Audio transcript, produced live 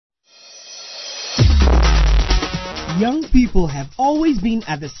Young people have always been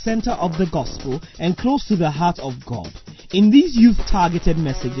at the center of the gospel and close to the heart of God. In these youth-targeted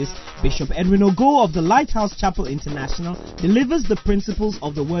messages, Bishop Edwin Ogo of the Lighthouse Chapel International delivers the principles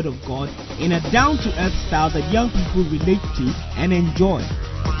of the Word of God in a down-to-earth style that young people relate to and enjoy.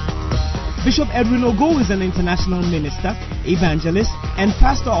 Bishop Edwin Ogo is an international minister, evangelist, and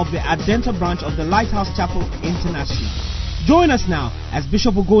pastor of the Adenta branch of the Lighthouse Chapel International. Join us now as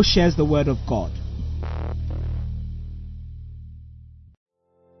Bishop Ogo shares the Word of God.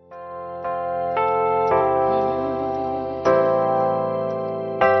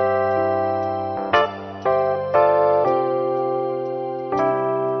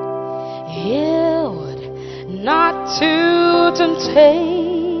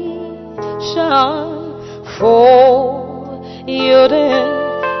 For yielding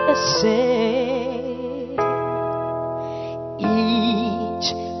a sin,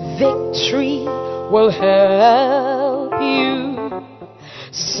 each victory will help you,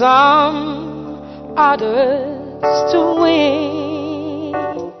 some others to win.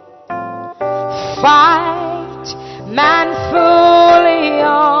 Fight manfully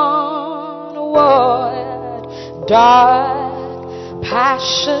onward, dark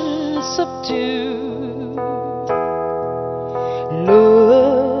passions subdue.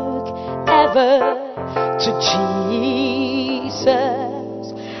 Look ever to Jesus,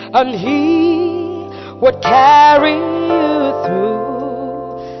 and He would carry you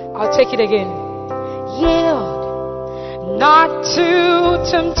through. I'll take it again. Yield not to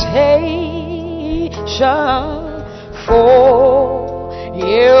temptation, for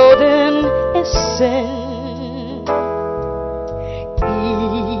yielding is sin.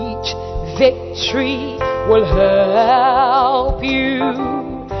 Each victory will help you,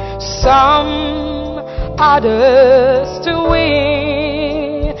 some others to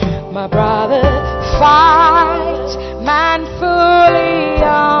win. My brother, fight manfully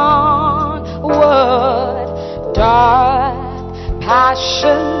onward, dark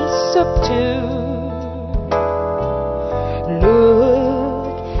passions subdue.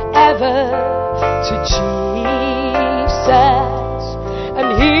 Look ever to Jesus, and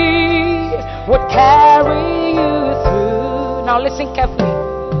He would carry you through. Now listen carefully.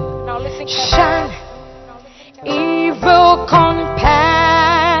 Shun evil companion,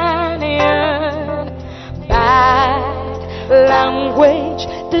 bad language,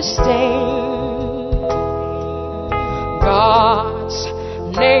 disdain. God's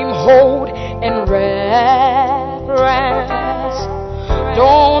name hold in reverence.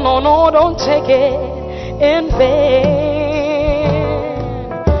 Don't take it in vain.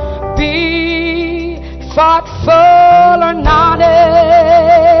 Be thoughtful or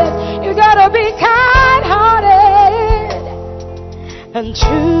honest, you gotta be kind-hearted and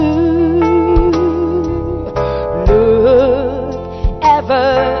true. Look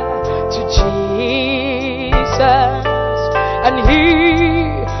ever to Jesus, and He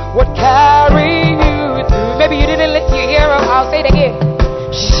would carry you through. Maybe you didn't listen, you hear him. I'll say it again.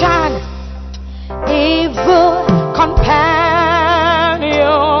 Shun evil companion,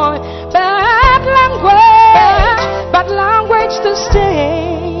 bad language to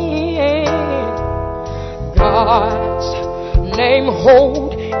stay. God's name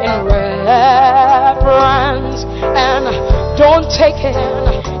hold in reverence, and don't take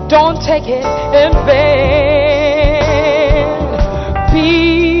it in vain.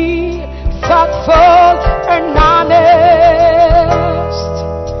 Be thoughtful and honest,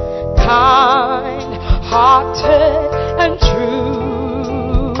 kind-hearted and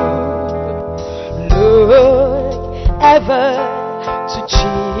true. Look ever to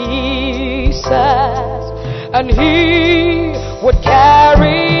Jesus, and He would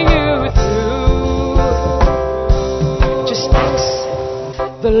carry you through. Just ask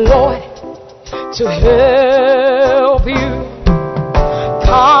the Lord to help you,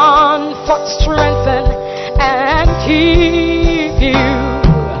 comfort, strengthen, and keep you.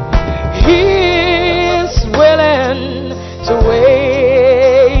 He is willing to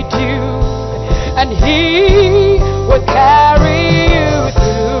aid you, and He will carry you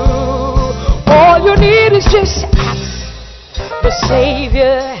through. All you need is just ask the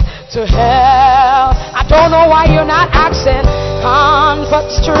Savior to help. I don't know why you're not asking. Comfort,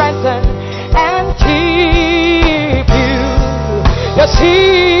 strengthen, and keep you. Yes,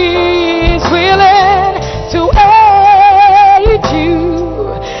 He's willing to aid you,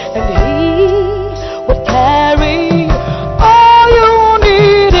 and He will carry you. All you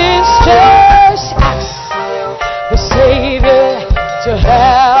need is just ask the Savior to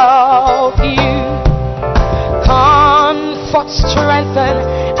help you. Comfort, strengthen,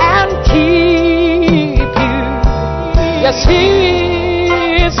 and keep you.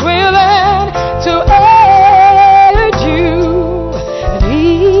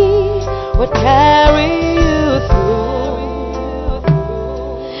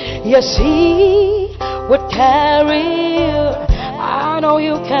 Yes, He would carry you. I know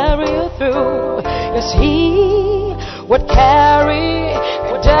He'll carry you through. Yes, He would carry.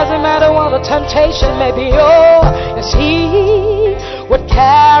 It doesn't matter what the temptation may be. Oh, yes, He would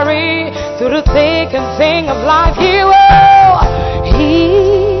carry through the thick and thin of life. He will.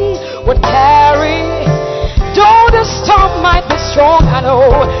 He would carry. Though the storm might be strong, I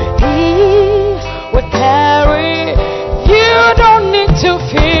know He would carry. You don't need to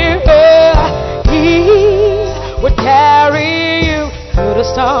fear. He would carry you through the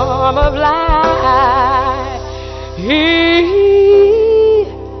storm of life. He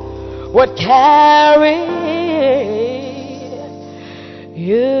would carry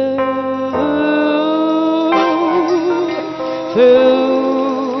you through.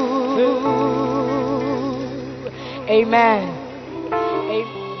 Amen.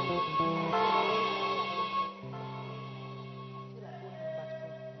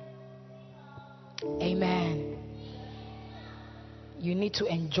 Amen. You need to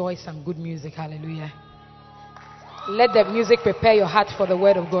enjoy some good music. Hallelujah. Let the music prepare your heart for the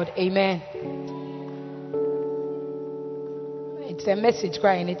word of God. Amen. It's a message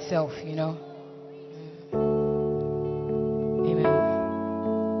cry in itself, you know. Amen.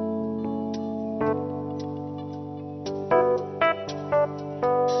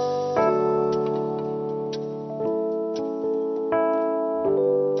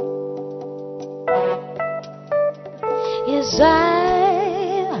 Yes,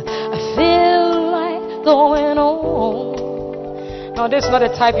 I feel like going on. No, this is not the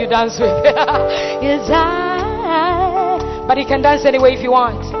type you dance with. Yes, but you can dance anyway if you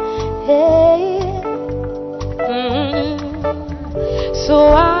want. Hey. So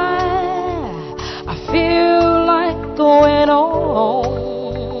I feel like going on.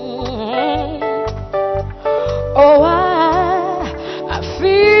 Oh, I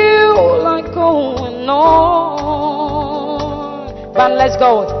feel like going on. But let's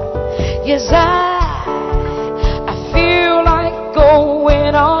go. Yes, I feel like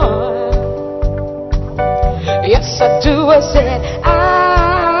going on. Yes, I do. I said I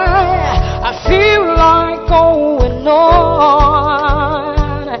feel like going on.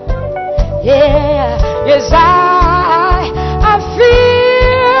 Yeah, yes, I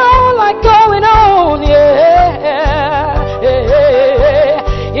feel like going on. Yeah,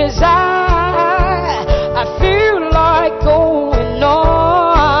 yes, I feel like going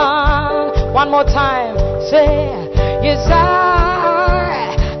on. One more time, say yes,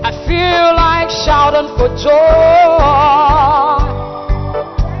 I feel like shouting for joy.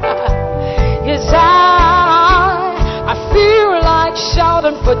 Yes, I feel like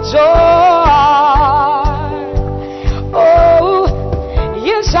shouting for joy. Oh,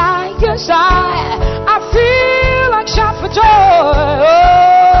 yes, I feel like shouting for joy.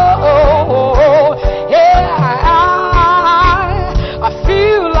 Oh, yeah, I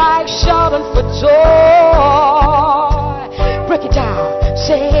feel like shouting for joy. Break it down,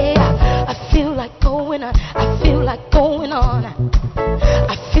 say I feel like going on. I feel like going on.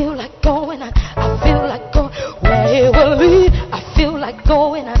 I feel like going on. I feel like going where it will lead. I feel like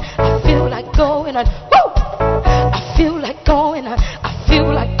going on. I feel like going on. Woo! I feel like going on. I feel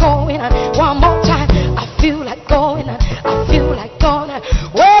like going on. One more time. I feel like going on. I feel like going on.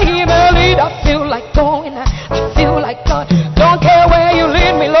 Where He will lead. I feel like going on. I feel like going. Don't care where you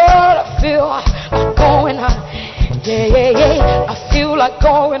lead me, Lord. I feel like going on. Yeah, yeah, yeah. I feel like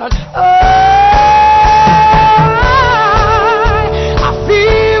going on. I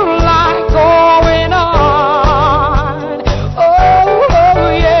feel like going on.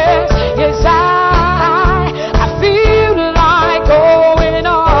 Oh, yes, yes, I feel like going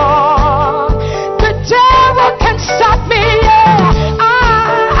on. The devil can stop me, yeah.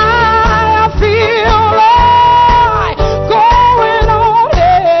 I feel like going on,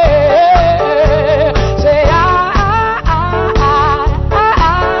 yeah. Say I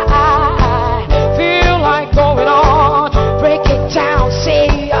feel like going on. Break it down,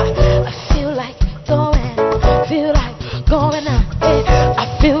 say I feel like going, feel like going on.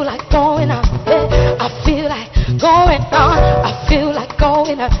 I feel like going on. I feel like going on. I feel like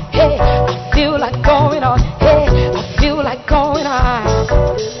going on. Hey, I feel like going on. Hey, I feel like going on.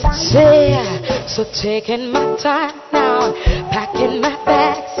 Say, so taking my time now, packing my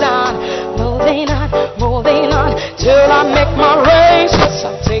bags on, moving on, till I make my race. Yes,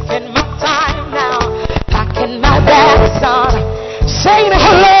 I'm taking my time now, packing my bags on, saying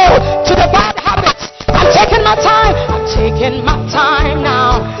hello to the bad habits. I'm taking my time. I'm taking my time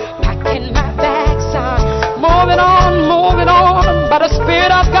now, packing my bags on, moving on, by the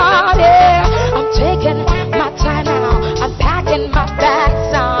Spirit of God, yeah. I'm taking my time now, I'm packing my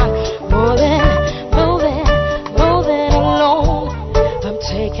bags on,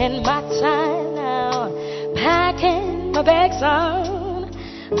 my back's on,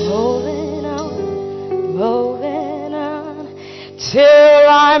 moving on, till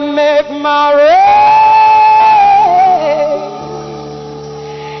I make my way.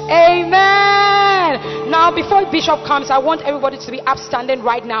 Amen. Now, before Bishop comes, I want everybody to be upstanding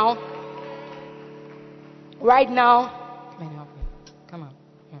right now. Right now. Come on, help me. Come on.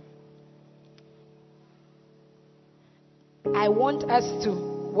 I want us to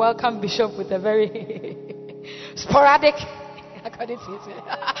welcome Bishop with a very sporadic, according to his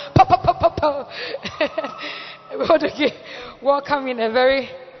we want to welcome in a very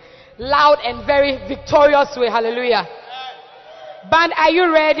loud and very victorious way. Hallelujah. Band, are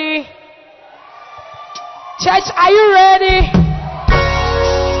you ready? Church, are you ready?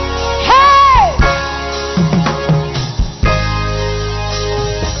 Hey!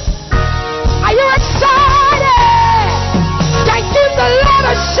 Are you excited? Can give the Lord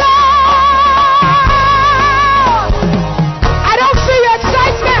a shout? I don't feel your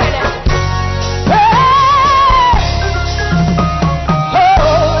excitement.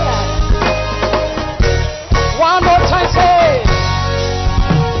 One more time, say.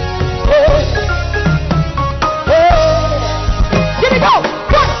 Here we go.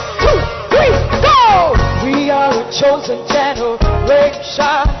 1, 2, 3, go. We are a chosen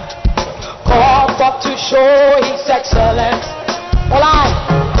generation, called up to show His excellence.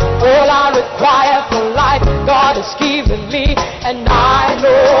 All I require for life, God has given me, and I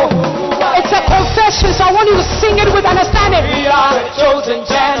know it's a confession, so I want you to sing it with understanding. We are a chosen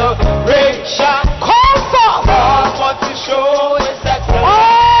generation, called for to show His excellence.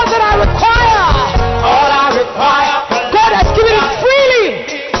 All that I require, God has given it freely,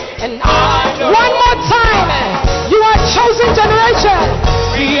 and I know. One more time, you are a chosen generation.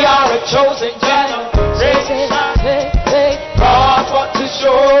 We are a chosen generation, God to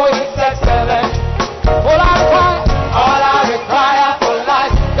show His excellence. All I require for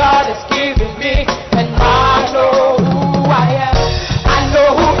life, God has given me, and I know who I am. I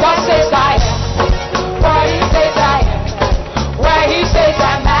know who God says I am. Where He says I am. Where He says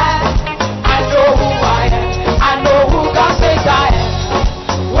I'm at. I know who I am. I know who God says I am.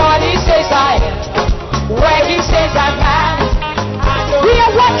 What He says I am. Where He says I'm at. We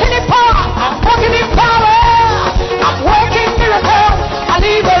are walking in power.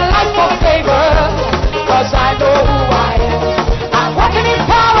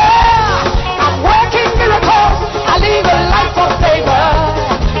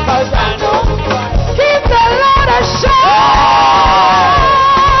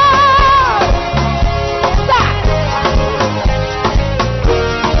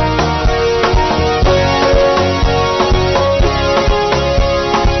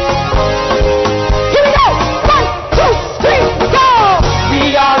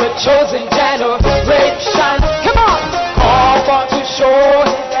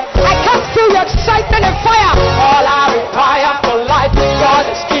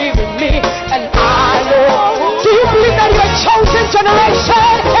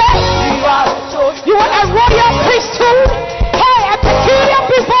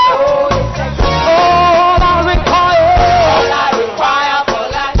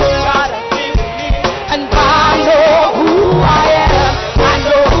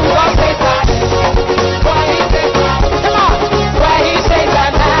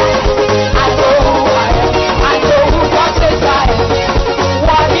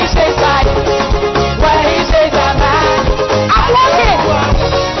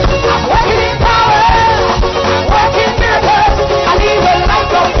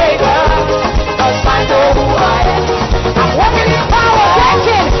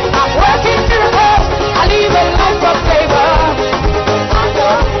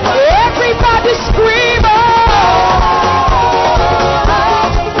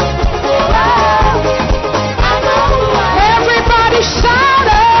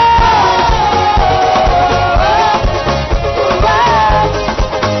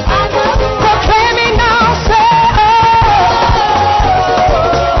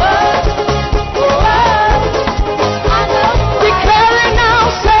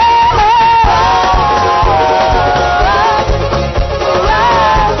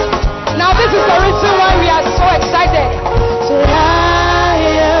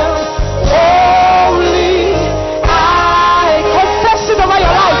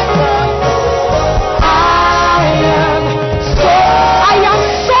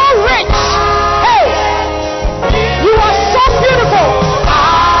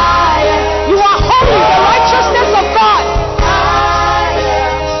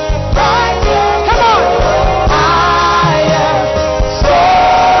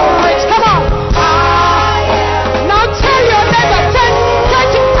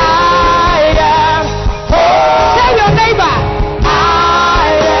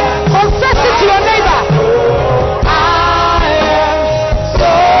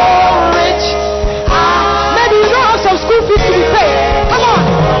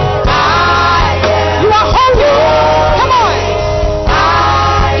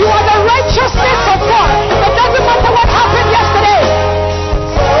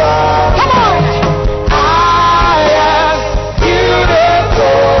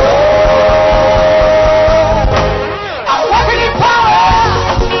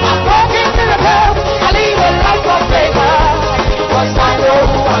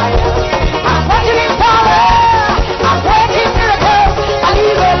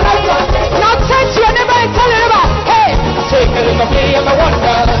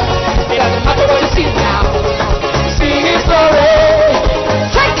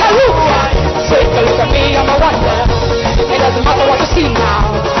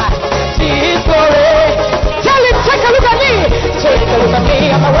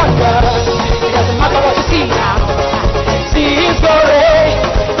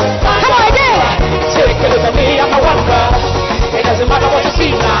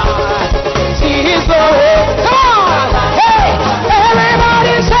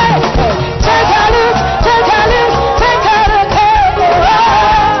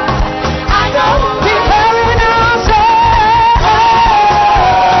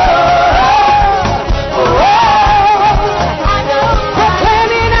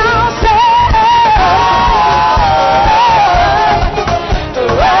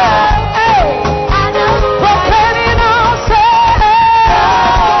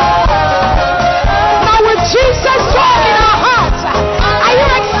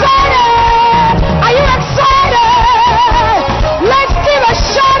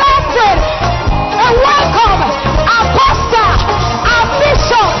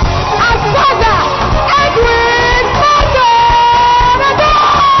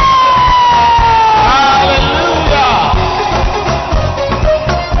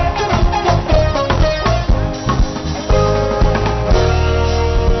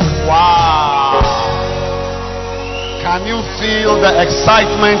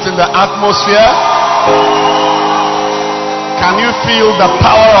 excitement in the atmosphere? Can you feel the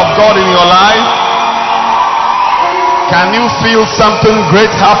power of God in your life? Can you feel something great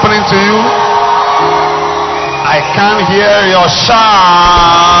happening to you? I can hear your shout.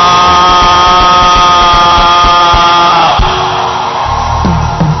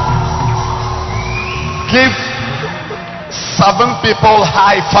 Give 7 people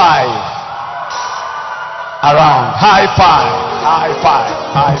high five. Around. High five. High five.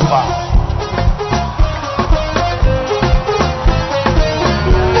 High five.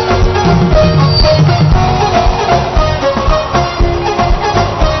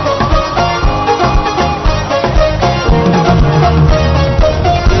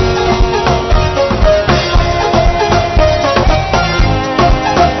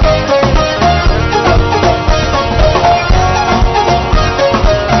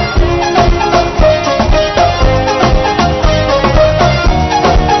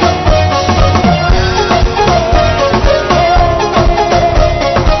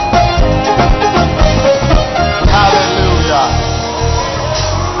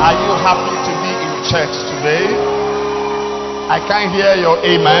 I can't hear your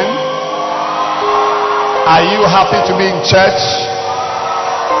amen. Are you happy to be in church?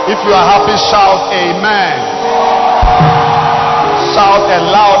 If you are happy, shout amen. Shout a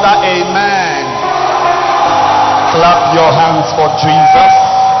louder amen. Clap your hands for Jesus.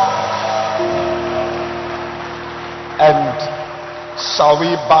 And shall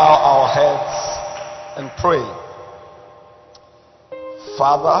we bow our heads and pray?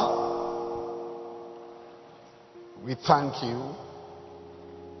 Father, we thank you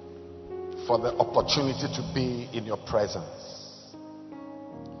for the opportunity to be in your presence.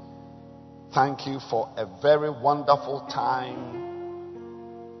 Thank you for a very wonderful time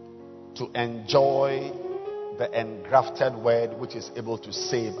to enjoy the engrafted word which is able to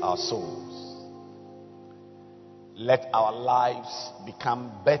save our souls. Let our lives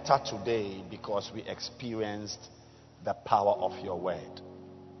become better today because we experienced the power of your word.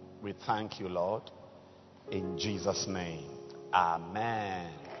 We thank you, Lord. In Jesus' name.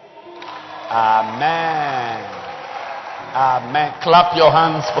 Amen. Amen. Amen. Clap your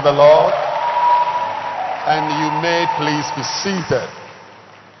hands for the Lord. And you may please be seated.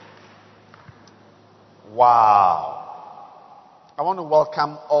 Wow. I want to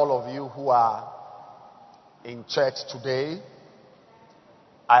welcome all of you who are in church today.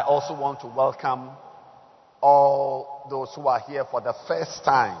 I also want to welcome all those who are here for the first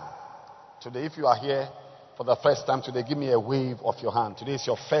time today. If you are here for the first time today, give me a wave of your hand. Today is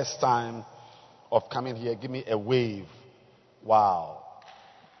your first time of coming here. Give me a wave. Wow.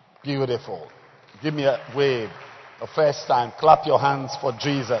 Beautiful. Give me a wave. The first time. Clap your hands for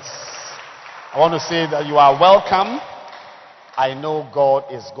Jesus. I want to say that you are welcome. I know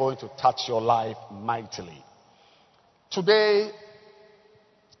God is going to touch your life mightily. Today,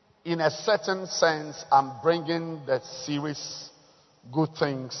 in a certain sense, I'm bringing the series Good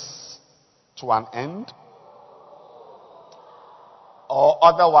Things to an end. Or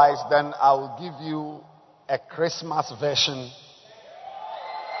otherwise, then I will give you a Christmas version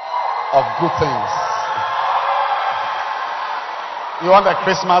of Good Things. You want a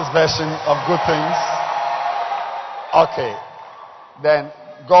Christmas version of Good Things? Okay. Then,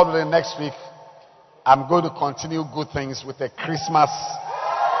 God willing, next week, I'm going to continue Good Things with a Christmas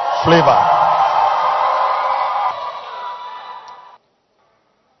flavor.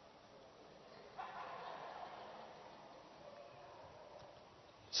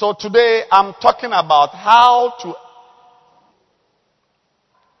 So today I'm talking about how to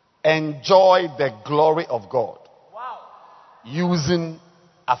enjoy the glory of God using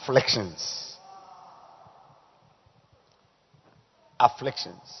afflictions.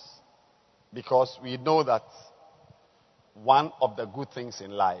 Afflictions. Because we know that one of the good things in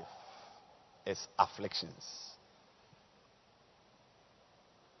life is afflictions.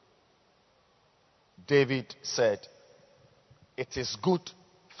 David said, "It is good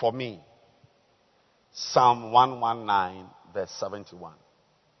for me." Psalm 119 verse 71.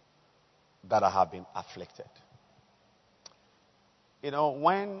 That I have been afflicted. You know,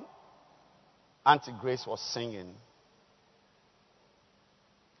 when Auntie Grace was singing,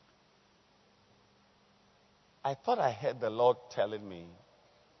 I thought I heard the Lord telling me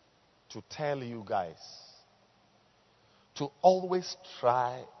to tell you guys to always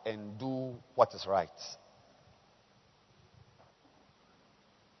try and do what is right.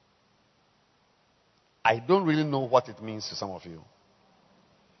 I don't really know what it means to some of you.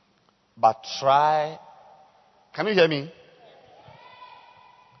 But try. Can you hear me?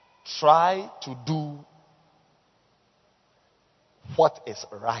 Try to do what is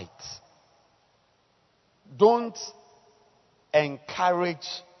right. Don't encourage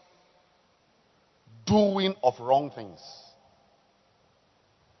doing of wrong things.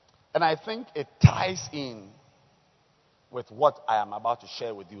 And I think it ties in with what I am about to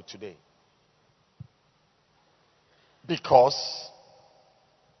share with you today. Because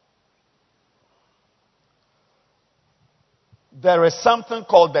there is something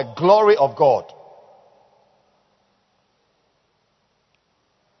called the glory of God.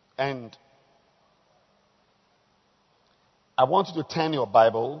 And I want you to turn your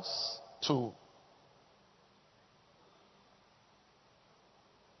Bibles to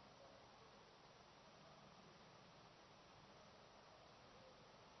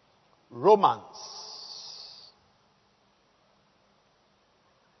Romans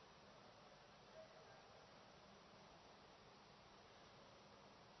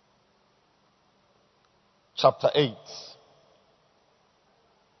chapter 8.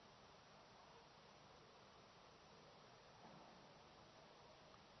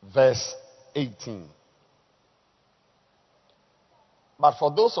 Verse 18. But for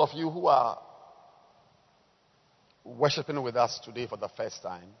those of you who are worshiping with us today for the first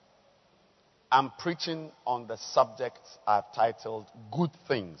time, I'm preaching on the subject I've titled Good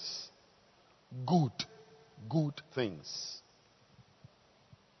Things. Good things.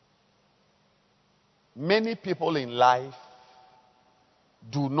 Many people in life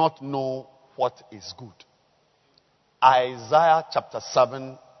do not know what is good. Isaiah chapter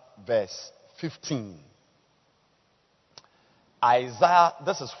 7 verse 15. Isaiah,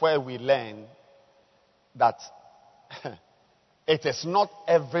 this is where we learn that it is not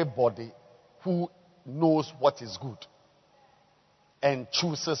everybody who knows what is good and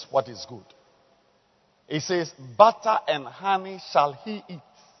chooses what is good. It says, butter and honey shall he eat,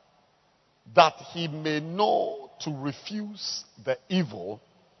 that he may know to refuse the evil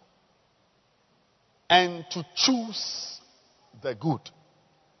and to choose the good.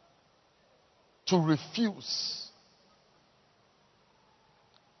 To refuse.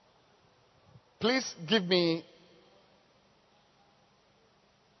 Please give me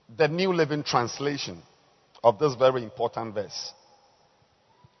the New Living Translation of this very important verse.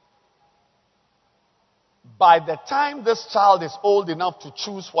 By the time this child is old enough to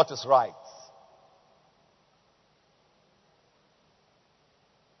choose what is right,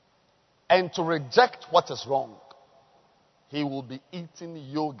 and to reject what is wrong, he will be eating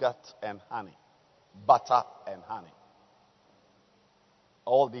yogurt and honey, butter and honey.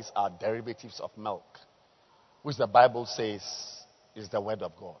 All these are derivatives of milk, which the Bible says is the word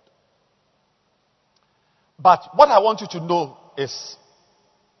of God. But what I want you to know is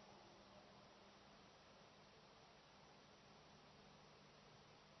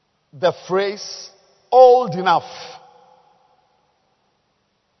the phrase old enough.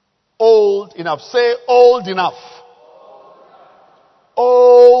 Old enough. Say old enough.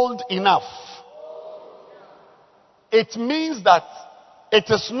 Old enough. It means that it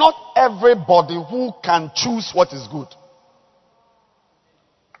is not everybody who can choose what is good.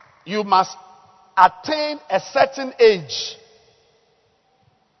 You must attain a certain age,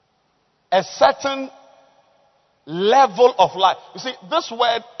 a certain level of life. You see, this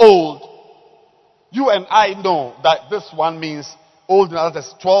word old, you and I know that this one means old enough.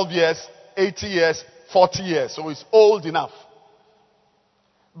 That's 12 years, 80 years, 40 years. So it's old enough.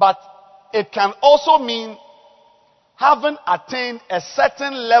 But it can also mean having attained a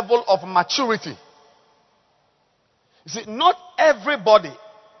certain level of maturity. You see, not everybody,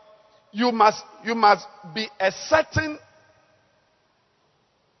 you must be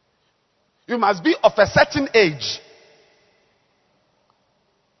of a certain age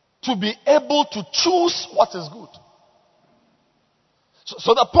to be able to choose what is good.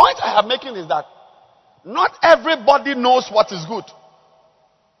 So the point I am making is that not everybody knows what is good.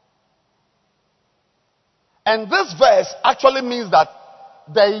 And this verse actually means that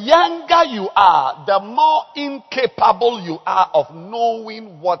the younger you are, the more incapable you are of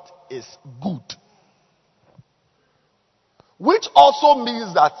knowing what is good. Which also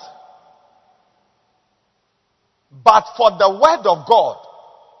means that, but for the word of God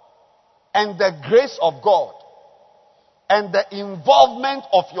and the grace of God and the involvement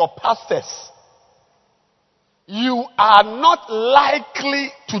of your pastors, you are not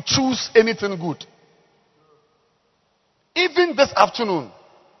likely to choose anything good. Even this afternoon,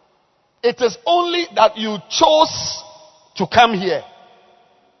 it is only that you chose to come here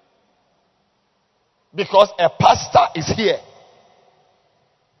because a pastor is here.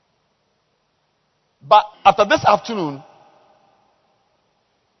 But after this afternoon,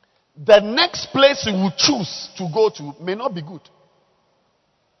 the next place you will choose to go to may not be good.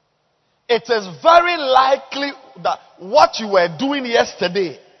 it is very likely that what you were doing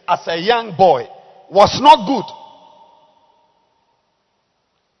yesterday as a young boy was not good.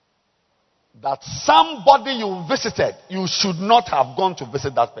 That somebody you visited, you should not have gone to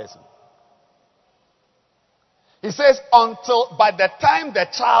visit that person. He says, until by the time the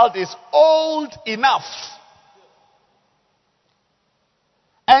child is old enough.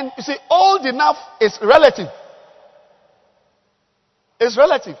 And you see, old enough is relative. It's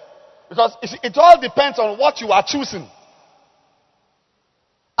relative. Because you see, it all depends on what you are choosing.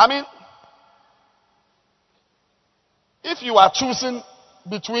 I mean, if you are choosing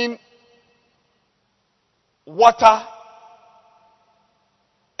between water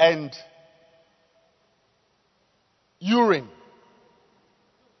and urine,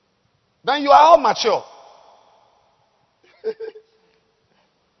 then you are all mature.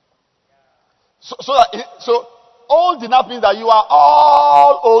 So old enough means that you are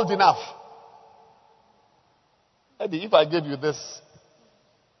all old enough. Eddie, if I gave you this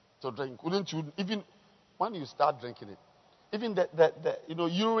to drink, wouldn't you, even when you start drinking it, even the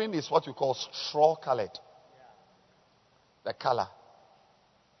urine is what you call straw colored. The color.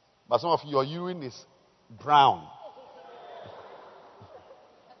 But some of your urine is brown.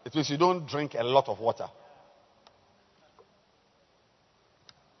 It means you don't drink a lot of water.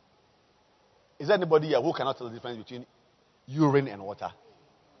 Is there anybody here who cannot tell the difference between urine and water?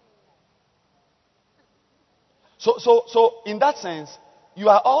 So in that sense, you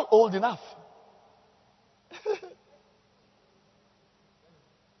are all old enough.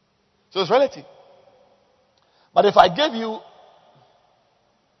 So it's relative. But if I gave you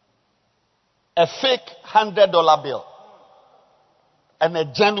a fake $100 bill and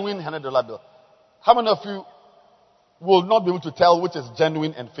a genuine $100 bill, how many of you will not be able to tell which is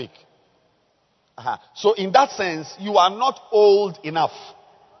genuine and fake? So in that sense, you are not old enough.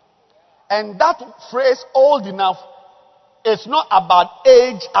 And that phrase, old enough, is not about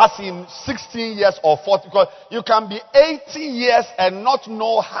age as in 16 years or 40. Because you can be 80 years and not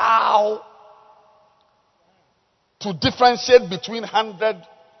know how to differentiate between 100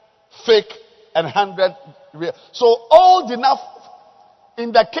 fake and 100 real. So old enough,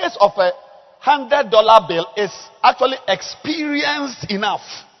 in the case of a $100 bill, is actually experienced enough.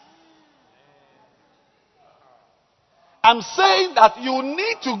 I'm saying that you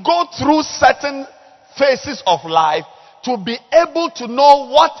need to go through certain phases of life to be able to know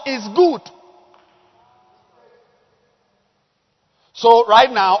what is good. So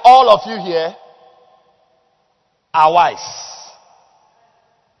right now, all of you here are wise.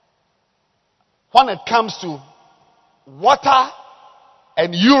 When it comes to water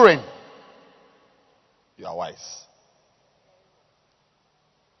and urine, you are wise.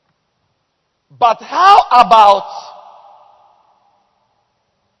 But how about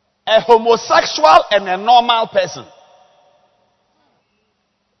a homosexual and a normal person?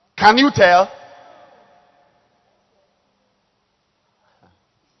 Can you tell?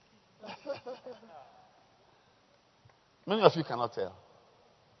 Many of you cannot tell.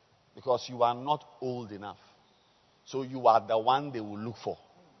 Because you are not old enough. So you are the one they will look for.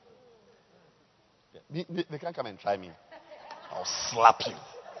 They can't come and try me. I'll slap you.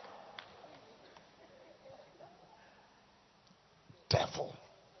 Devil.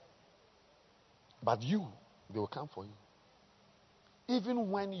 But you, they will come for you. Even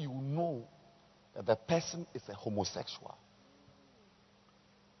when you know that the person is a homosexual.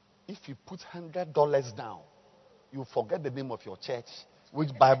 If you put $100 down, you forget the name of your church, which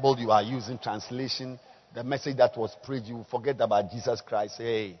Bible you are using, translation, the message that was preached, you forget about Jesus Christ.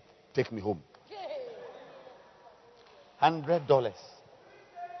 Hey, take me home. $100.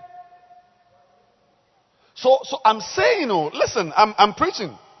 So I'm saying, listen, I'm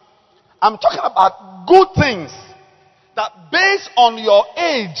preaching. I'm talking about good things that based on your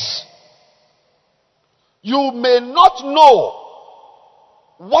age, you may not know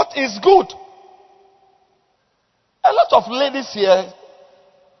what is good. A lot of ladies here,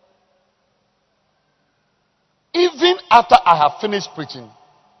 even after I have finished preaching,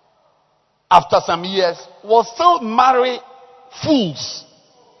 after some years, will still marry fools.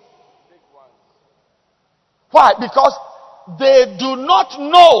 Why? Because they do not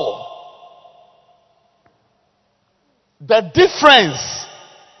know the difference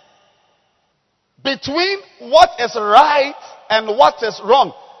between what is right and what is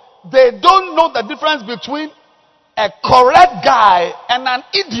wrong. They don't know the difference between a correct guy and an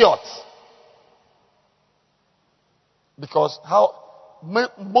idiot. Because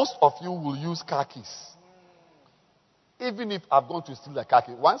most of you will use car keys. Even if I'm going to steal the car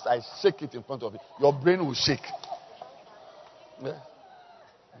key, once I shake it in front of you, your brain will shake. Yeah.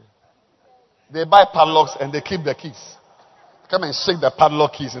 They buy padlocks and they keep the keys. Come and shake the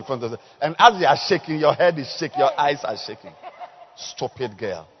padlock keys in front of them. And as they are shaking, your head is shaking, your eyes are shaking. Stupid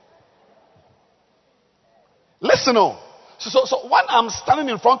girl. Listen, oh. So when I'm standing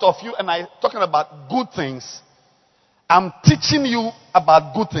in front of you and I'm talking about good things, I'm teaching you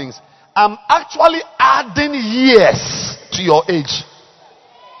about good things. I'm actually adding years to your age.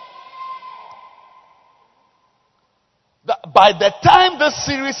 By the time this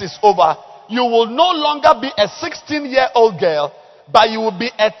series is over, you will no longer be a 16-year-old girl, but you will be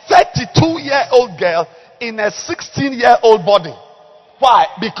a 32-year-old girl in a 16-year-old body. Why?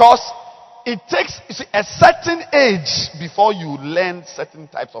 Because it takes a certain age before you learn certain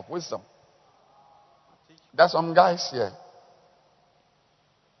types of wisdom. There's some guys here.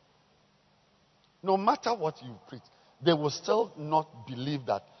 No matter what you preach, they will still not believe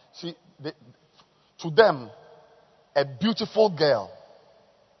that. See, to them, a beautiful girl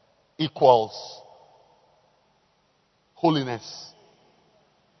equals holiness,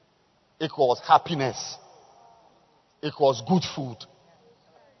 equals happiness, equals good food,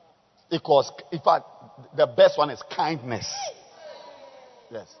 equals, in fact, the best one is kindness.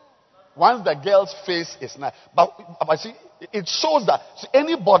 Yes. Once the girl's face is nice, but see, it shows that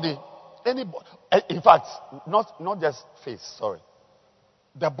anybody, in fact, not just face, sorry,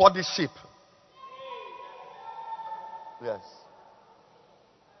 the body shape. Yes.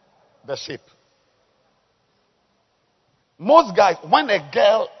 The shape. Most guys, when a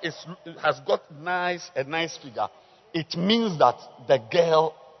girl has got a nice figure, it means that the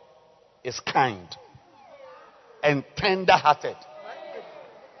girl is kind and tender-hearted.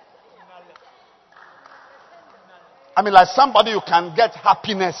 I mean, like somebody you can get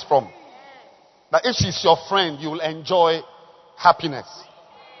happiness from. That if she's your friend, you will enjoy happiness.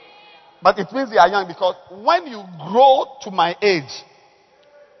 But it means they are young, because when you grow to my age,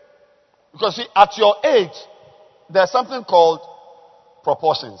 because see, at your age, there's something called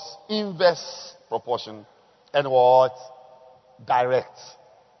proportions. Inverse proportion and what? Direct.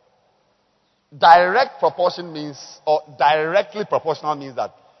 Direct proportion means, or directly proportional means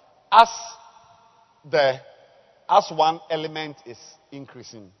that as one element is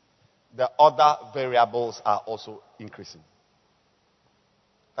increasing, the other variables are also increasing.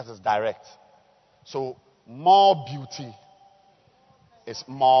 That is direct. So more beauty is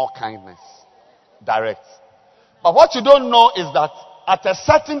more kindness. Direct. But what you don't know is that at a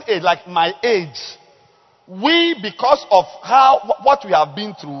certain age, like my age, we, because of what we have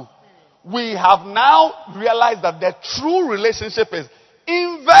been through, we have now realized that the true relationship is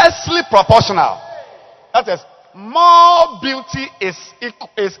inversely proportional. That is, more beauty is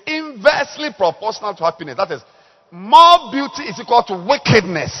inversely proportional to happiness. That is, more beauty is equal to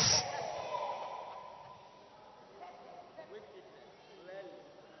wickedness.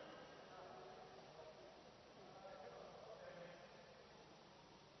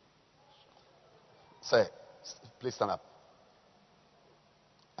 Say, please stand up.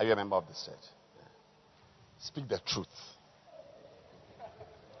 Are you a member of this church? Yeah. Speak the truth.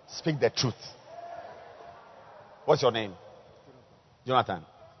 Speak the truth. What's your name? Jonathan.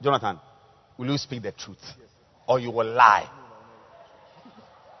 Jonathan, will you speak the truth? Yes. Or you will lie?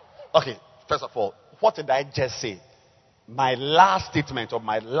 Okay, first of all, what did I just say? My last statement or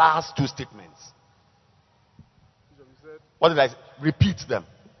my last two statements. What did I say? Repeat them.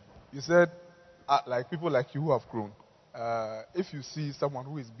 You said, like people like you who have grown, if you see someone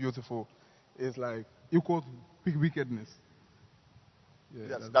who is beautiful, it's like equal to wickedness. Yeah,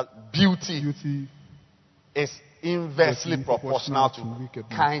 yes, that beauty is inversely proportional to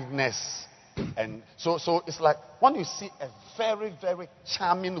kindness. And so it's like when you see a very, very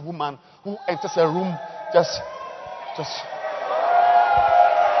charming woman who enters a room, just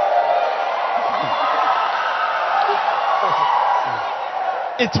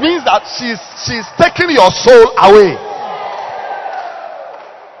it means that she's taking your soul away.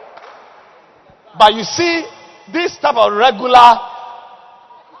 But you see, this type of regular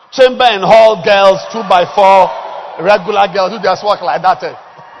chamber and hall girls, 2x4, regular girls who just walk like that.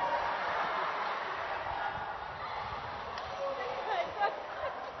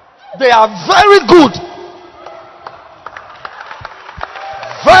 They are very good.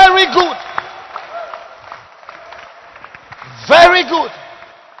 Very good. Very good.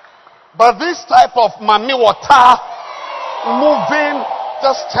 But this type of mami water, moving,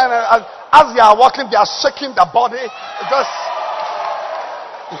 just turning, as they are walking, they are shaking the body. Just.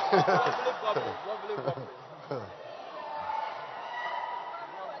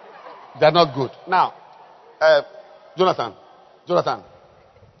 They're not good. Now, Jonathan,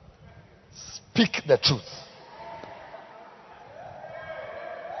 speak the truth.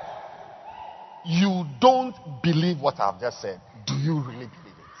 you don't believe what I've just said, do you really believe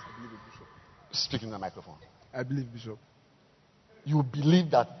it? I believe it, Bishop. Speak in the microphone. I believe, Bishop. You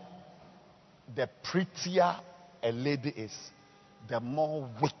believe that the prettier a lady is, the more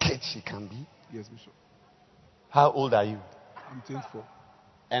wicked she can be? Yes, Bishop. How old are you? I'm 24.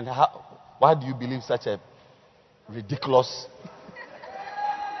 And why do you believe such a ridiculous?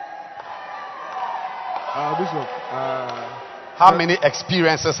 Bishop. How many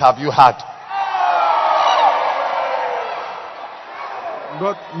experiences have you had?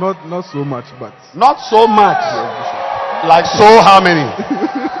 Not so much, but Not so much. yes, Bishop. Like so, how many?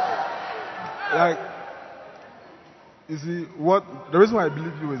 Like, you see, what the reason why I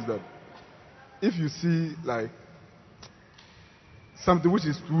believe you is that if you see like something which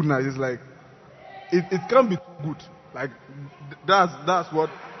is too nice, it's like it can't be too good. Like that's what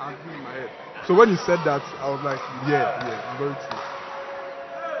I'm feeling in my head. So when you said that, I was like, yeah, very true.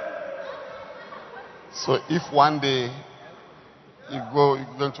 So if one day you're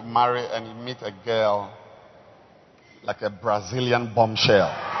going to marry and you meet a girl like a Brazilian bombshell,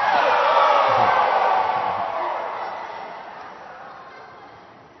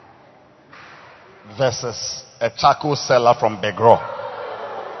 versus a charcoal seller from Begro,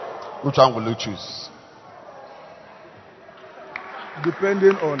 which one will you choose?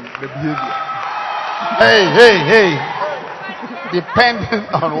 Depending on the behavior. Hey. Depending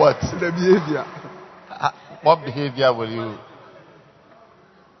on what? The behavior. What behavior will you?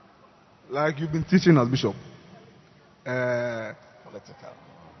 Like you've been teaching us, Bishop. Political.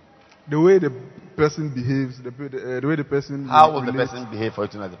 The way the person behaves, the way the person. How will the relates. person behave for you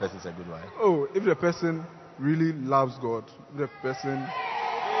to know the person is a good wife? Oh, if the person really loves God, if the person.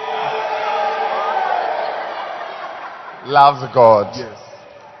 Loves God. Yes.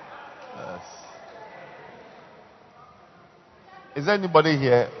 Is there anybody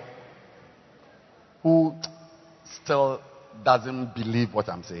here who still doesn't believe what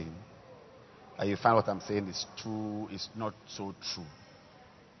I'm saying? And you find what I'm saying is true, is not so true?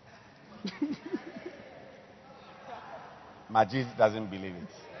 Majid doesn't believe it.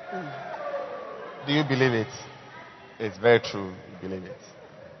 Do you believe it? It's very true. You believe it.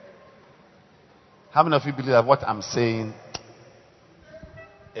 How many of you believe that what I'm saying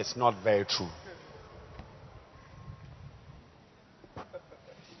is not very true?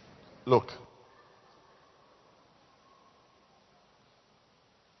 Look.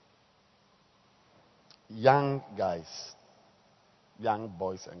 Young guys, young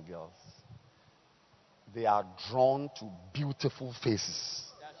boys and girls, they are drawn to beautiful faces.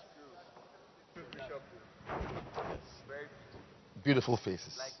 Beautiful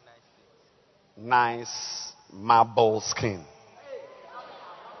faces. Nice marble skin.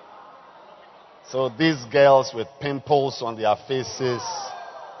 So these girls with pimples on their faces,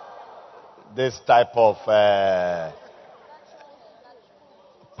 this type of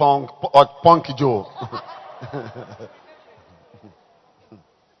Punky Joe.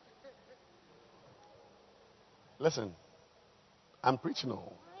 Listen, I'm preaching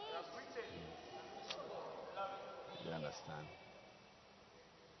all. You understand?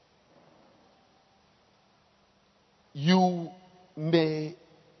 You may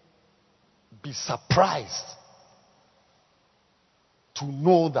be surprised to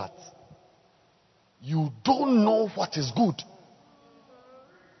know that you don't know what is good.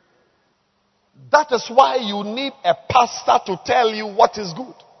 That is why you need a pastor to tell you what is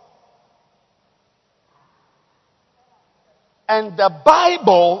good. And the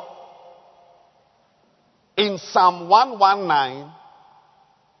Bible in Psalm 119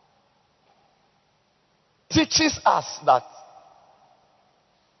 teaches us that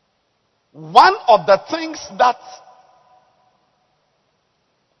one of the things that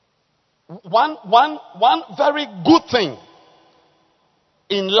one very good thing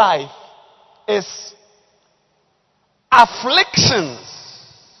in life is afflictions,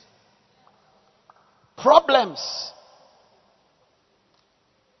 problems,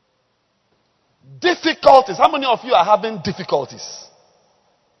 difficulties. How many of you are having difficulties?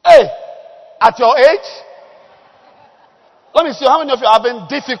 Hey, at your age? Let me see, how many of you are having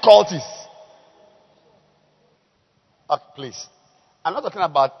difficulties? Okay, please. I'm not talking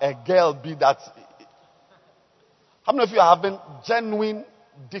about a girl be that. How many of you are having genuine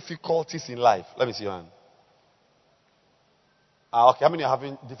difficulties in life? Let me see your hand. Okay, how many are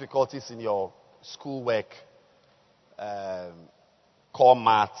having difficulties in your schoolwork, core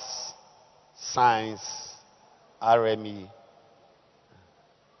maths, science, RME?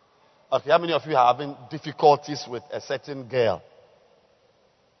 Okay, how many of you are having difficulties with a certain girl?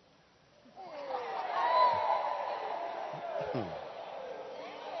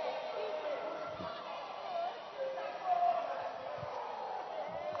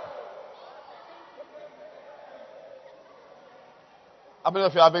 How many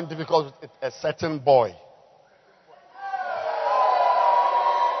of you are having difficulty with a certain boy?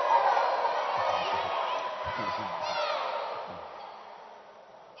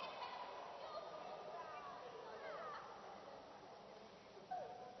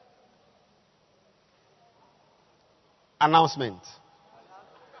 Announcement.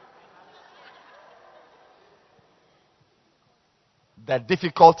 The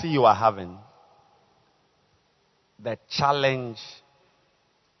difficulty you are having, the challenge,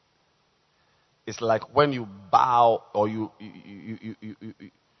 is like when you bow or you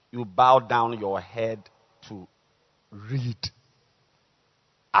bow down your head to read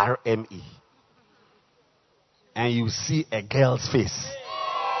RME and you see a girl's face.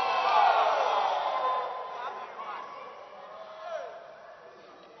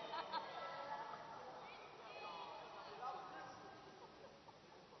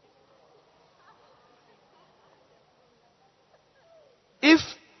 If,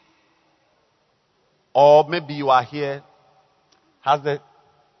 or maybe you are here, has the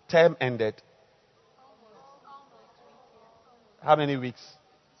term ended? How many weeks?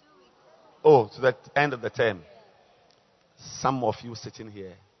 Oh, to the end of the term. Some of you sitting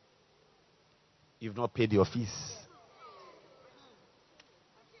here, you've not paid your fees.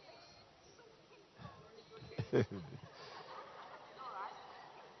 You've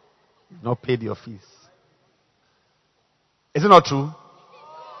not paid your fees. Is it not true?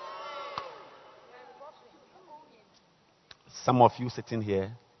 Some of you sitting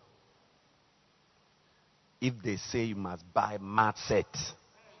here, if they say you must buy mat set,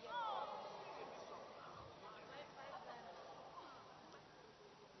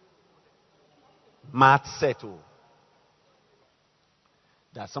 oh.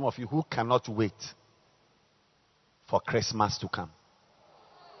 There are some of you who cannot wait for Christmas to come,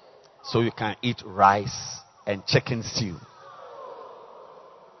 so you can eat rice and chicken stew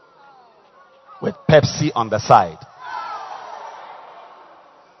with Pepsi on the side.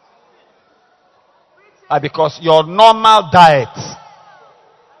 Because your normal diet,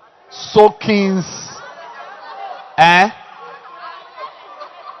 soakings, akple,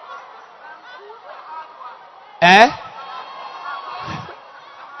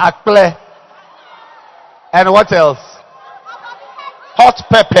 and what else? Hot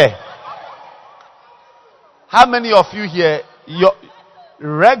pepper. How many of you here,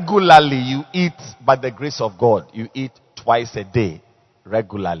 regularly you eat, by the grace of God, you eat twice a day,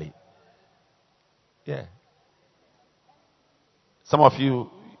 regularly? Yeah. Some of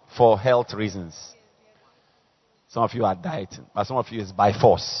you for health reasons. Some of you are dieting, but some of you is by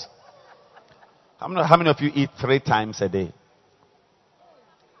force. How many of you eat 3 times a day?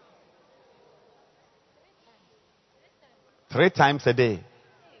 Three times a day.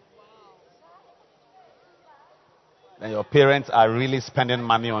 Then your parents are really spending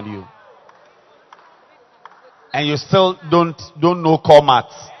money on you. And you still don't know core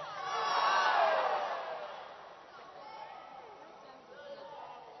maths.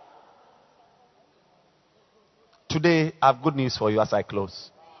 Today, I have good news for you as I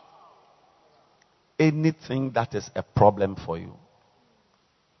close. Anything that is a problem for you,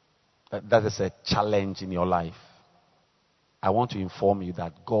 that is a challenge in your life, I want to inform you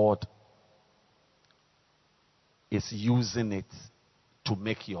that God is using it to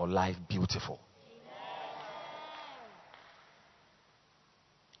make your life beautiful.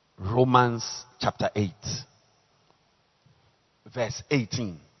 Romans chapter 8, verse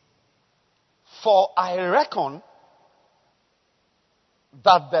 18. For I reckon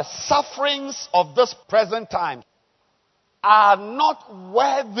that the sufferings of this present time are not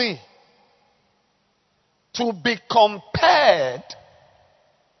worthy to be compared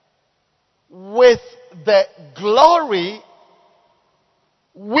with the glory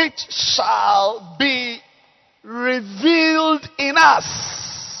which shall be revealed in us.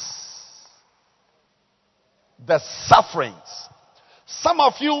 The sufferings. Some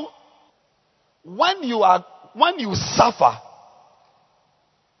of you, when you suffer,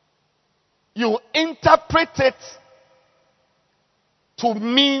 you interpret it to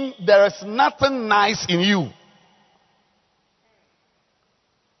mean there is nothing nice in you.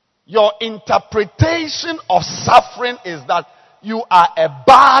 Your interpretation of suffering is that you are a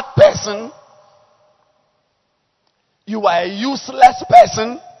bad person, you are a useless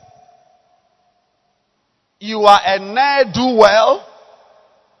person, you are a ne'er-do-well,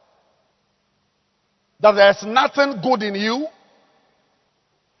 that there's nothing good in you.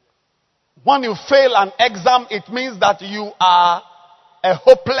 When you fail an exam, it means that you are a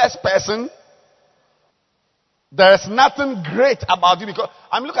hopeless person. There is nothing great about you, because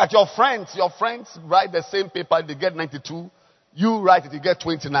look at your friends. Your friends write the same paper, they get 92. You write it, you get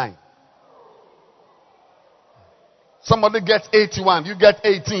 29. Somebody gets 81, you get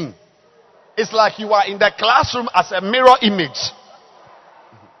 18. It's like you are in the classroom as a mirror image.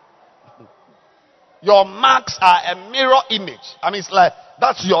 Your marks are a mirror image. I mean, it's like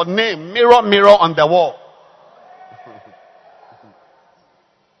that's your name, mirror, mirror on the wall.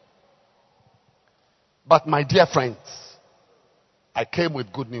 But my dear friends, I came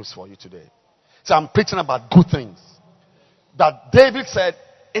with good news for you today. So I'm preaching about good things. That David said,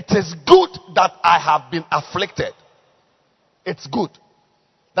 it is good that I have been afflicted. It's good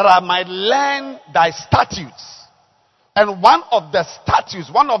that I might learn thy statutes. And one of the statutes,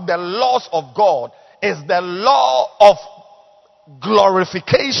 one of the laws of God is the law of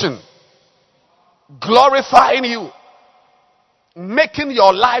glorification. Glorifying you. Making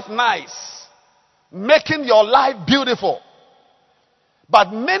your life nice. Making your life beautiful.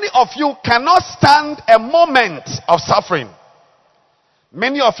 But many of you cannot stand a moment of suffering.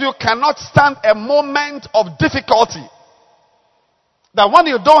 Many of you cannot stand a moment of difficulty. That when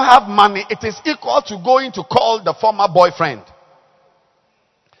you don't have money, it is equal to going to call the former boyfriend.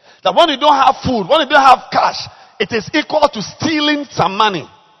 That when you don't have food, when you don't have cash, it is equal to stealing some money.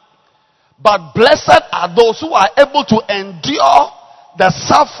 But blessed are those who are able to endure the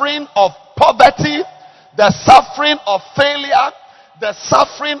suffering of poverty, the suffering of failure, the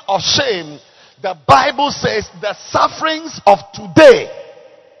suffering of shame. The Bible says the sufferings of today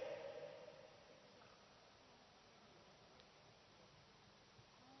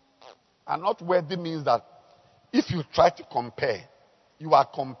are not worthy. Means that if you try to compare, you are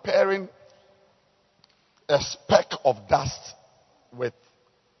comparing a speck of dust with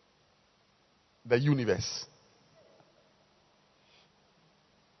the universe.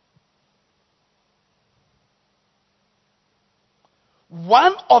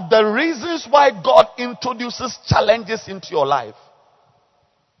 One of the reasons why God introduces challenges into your life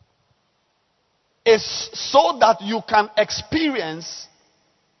is so that you can experience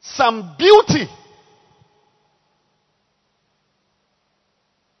some beauty.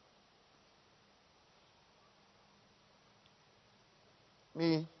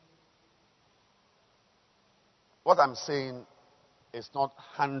 What I'm saying is not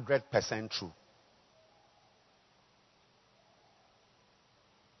 100% true.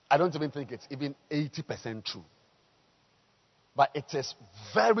 I don't even think it's even 80% true. But it is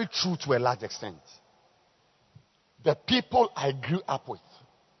very true to a large extent. The people I grew up with,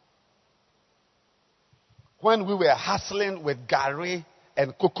 when we were hustling with Gary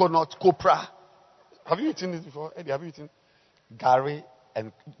and coconut copra. Have you eaten this before? Eddie, have you eaten Gary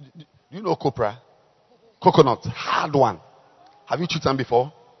and... Do you know copra? Coconut, hard one. Have you eaten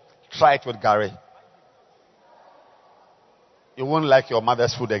before? Try it with Gary. You won't like your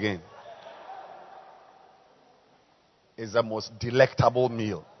mother's food again. It's the most delectable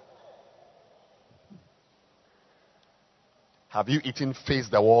meal. Have you eaten face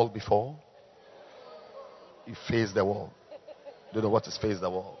the wall before? You face the wall. Do you know what is face the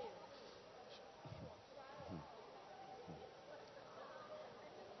wall?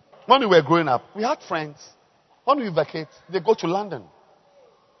 When we were growing up, we had friends. When we vacate, they go to London.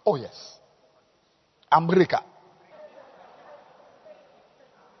 Oh yes. America.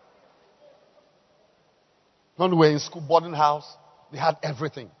 When we were in school, boarding house, they had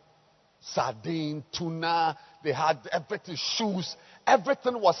everything. Sardine, tuna, they had everything, shoes,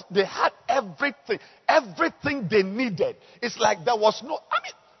 everything was, they had everything they needed. It's like there was no,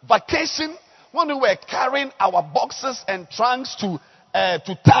 vacation, when we were carrying our boxes and trunks to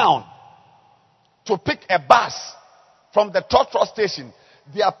town to pick a bus from the Trotro station,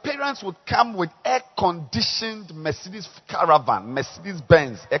 their parents would come with air-conditioned Mercedes caravan,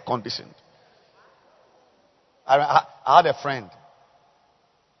 Mercedes-Benz, air-conditioned. I had a friend.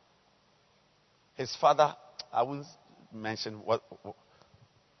 His father, I won't mention what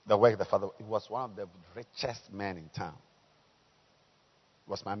the work the father, he was one of the richest men in town.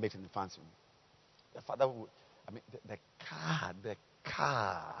 He was my mate in the fancy. The father would, the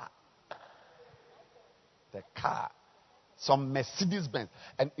car, some Mercedes Benz.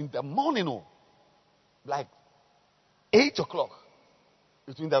 And in the morning, like 8 o'clock,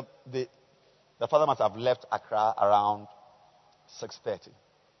 between the father must have left Accra around 6:30.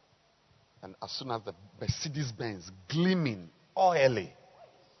 And as soon as the Mercedes Benz gleaming, oily,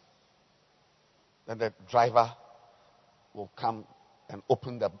 then the driver will come and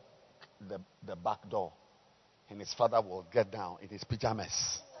open the back door. And his father will get down in his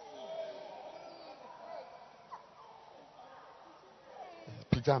pajamas.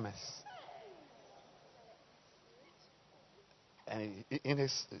 Pajamas. And in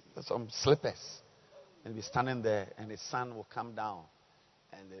his some slippers. And he'll be standing there, and his son will come down,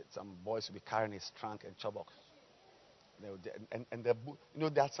 and some boys will be carrying his trunk and chobok. And the boot,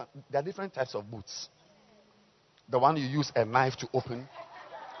 there are different types of boots. The one you use a knife to open,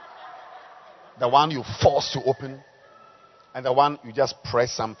 the one you force to open, and the one you just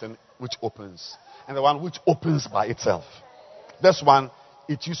press something which opens, and the one which opens by itself. This one,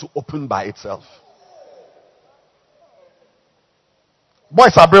 it used to open by itself.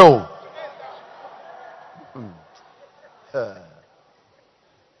 Boys are bro.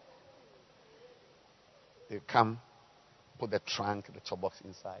 They come, put the trunk, the chop box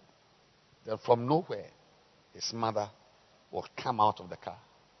inside. Then from nowhere, his mother will come out of the car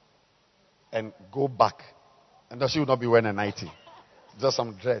and go back. And she will not be wearing a nightie, just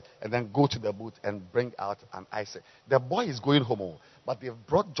some dread, and then go to the booth and bring out an ice. The boy is going home, but they've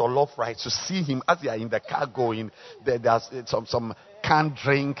brought jollof rice to see him as they are in the car going. There's some canned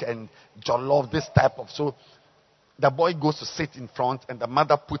drink and jollof, this type of. So the boy goes to sit in front, and the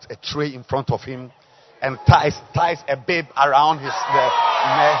mother puts a tray in front of him and ties a babe around his neck.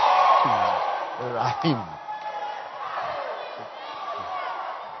 Rahim.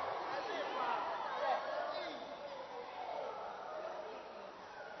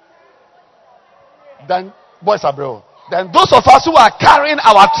 Then, boys are bro. Then those of us who are carrying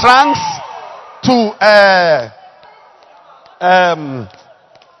our trunks to the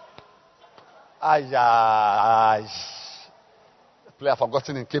player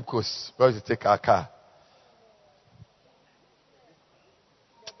forgotten in Cape Coast where to take our car.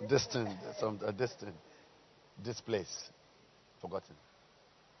 Distant. This place. Forgotten.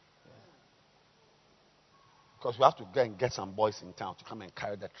 Because we have to go and get some boys in town to come and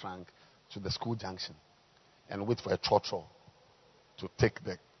carry the trunk to the school junction and wait for a trotro to take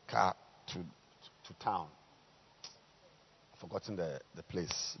the car to town. I've forgotten the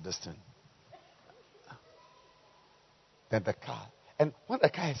place, distant. Then the car. And when the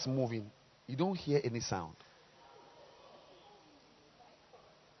car is moving, you don't hear any sound.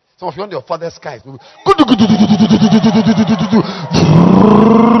 Some of you on your father's car is moving.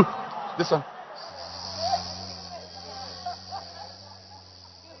 This one.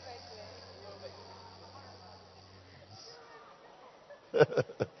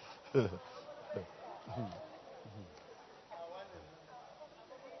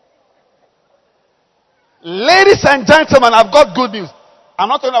 Ladies and gentlemen, I've got good news. I'm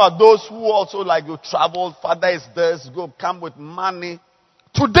not talking about those who also like you travel, father is this, go come with money.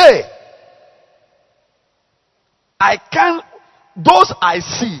 Today, those I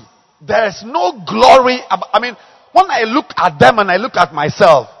see, there is no glory. I mean, when I look at them and I look at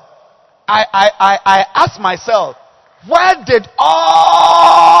myself, I ask myself, where did all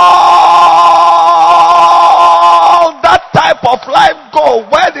that type of life go?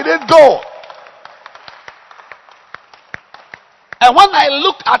 Where did it go? And when I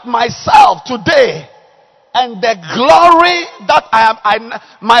look at myself today and the glory that I am,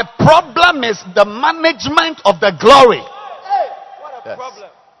 my problem is the management of the glory. Hey, what a problem.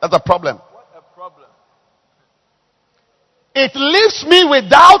 That's a problem. What a problem. It leaves me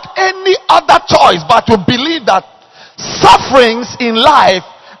without any other choice but to believe that sufferings in life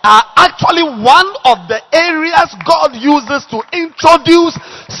are actually one of the areas God uses to introduce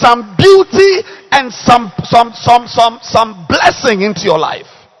some beauty and some blessing into your life.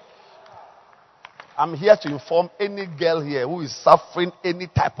 I'm here to inform any girl here who is suffering any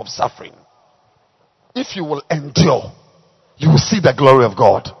type of suffering. If you will endure, you will see the glory of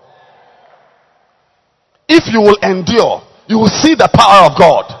God. If you will endure, you will see the power of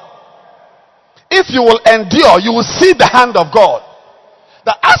God. If you will endure, you will see the hand of God.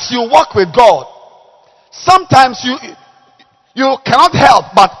 That as you walk with God, sometimes you cannot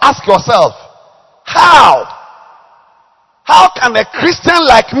help but ask yourself, how can a Christian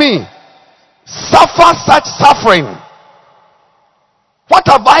like me suffer such suffering? What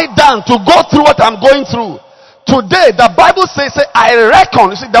have I done to go through what I'm going through? Today, the Bible says, I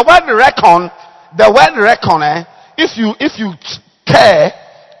reckon. You see, the word reckon, if you care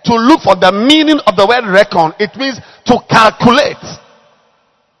to look for the meaning of the word reckon, it means to calculate,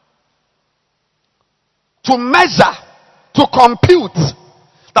 to measure, to compute.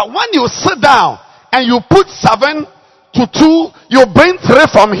 That when you sit down and you put 7 to 2, you bring 3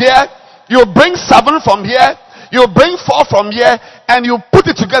 from here, you bring 7 from here, you bring 4 from here, and you put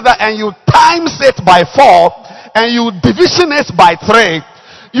it together and you times it by 4 and you division it by 3,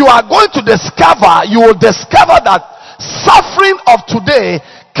 you will discover that suffering of today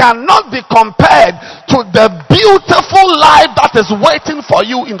cannot be compared to the beautiful life that is waiting for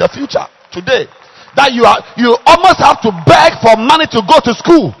you in the future. Today, that you almost have to beg for money to go to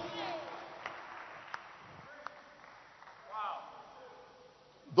school.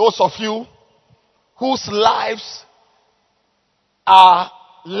 Those of you whose lives are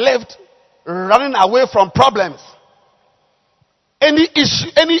lived running away from problems, any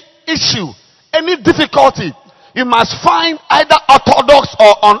issue, any difficulty, you must find either orthodox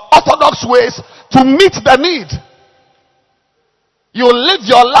or unorthodox ways to meet the need. You live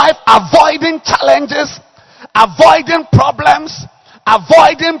your life avoiding challenges, avoiding problems,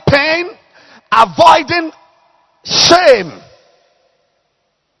 avoiding pain, avoiding shame.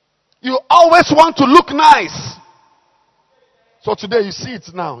 You always want to look nice. So today you see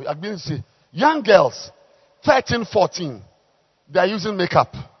it now. I've been see young girls, 13, 14, they are using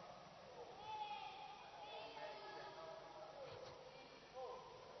makeup.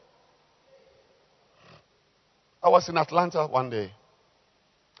 I was in Atlanta one day.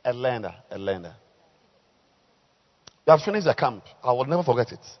 Atlanta. They have finished the camp. I will never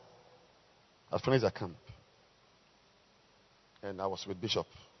forget it. I finished the camp. And I was with Bishop,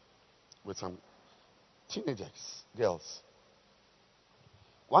 with some teenagers, girls.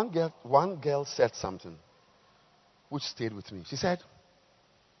 One girl said something which stayed with me. She said,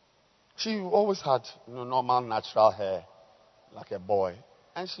 she always had normal, natural hair, like a boy.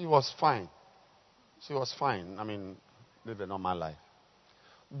 And she was fine. She was fine. I mean, lived a normal life.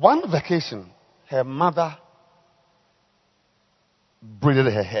 One vacation, her mother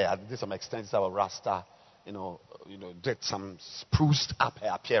braided her hair. Did some extensions of a rasta, did some spruced up her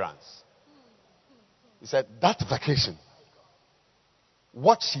appearance. He said that vacation,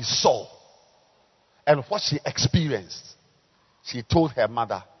 what she saw and what she experienced, she told her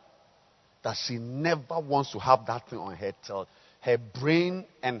mother that she never wants to have that thing on her till her brain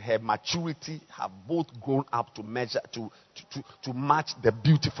and her maturity have both grown up to measure to match the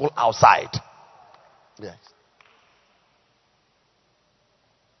beautiful outside. Yes.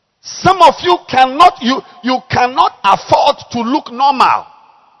 Some of you cannot afford to look normal.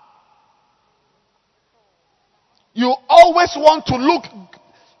 You always want to look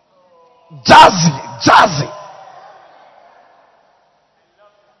jazzy.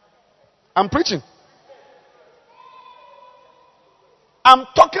 I'm preaching. I'm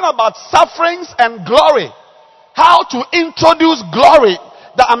talking about sufferings and glory. How to introduce glory.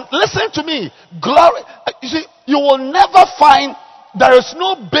 Listen to me. Glory. You see, you will never find, there is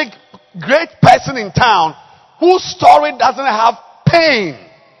no big, great person in town whose story doesn't have pain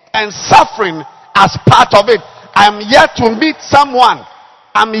and suffering as part of it. I'm yet to meet someone.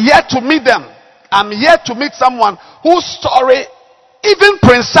 I'm yet to meet them. I'm yet to meet someone whose story, even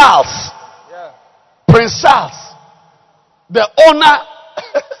Prince Charles. Yeah. Prince Charles, the owner,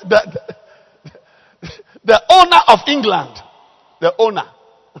 the owner of England, the owner,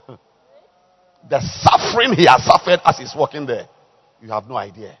 the suffering he has suffered as he's walking there, you have no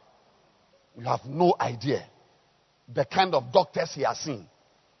idea. You have no idea the kind of doctors he has seen.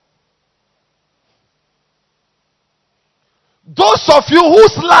 Those of you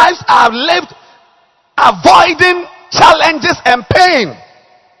whose lives are lived avoiding challenges and pain,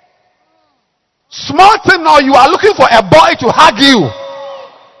 small thing, or you are looking for a boy to hug you,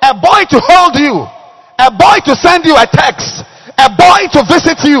 a boy to hold you, a boy to send you a text, a boy to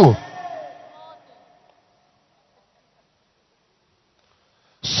visit you.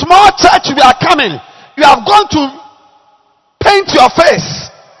 Small church, we are coming. You have gone to paint your face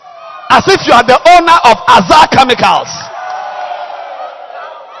as if you are the owner of Azar Chemicals.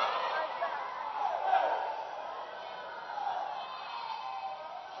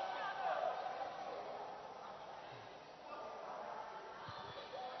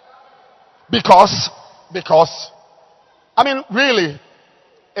 Because, I mean, really,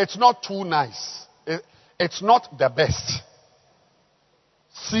 it's not too nice. It's not the best.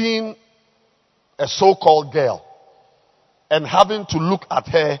 Seeing a so-called girl and having to look at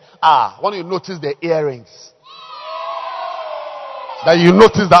her, when you notice the earrings, that you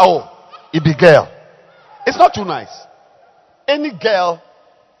notice that, it be girl. It's not too nice. Any girl,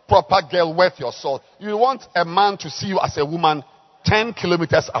 proper girl worth your salt, you want a man to see you as a woman 10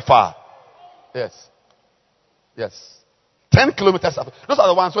 kilometers afar. Yes. 10 kilometers afar. Those are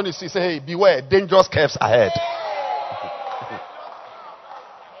the ones when you see, say, hey, beware, dangerous curves ahead.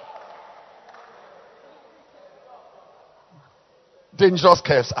 Dangerous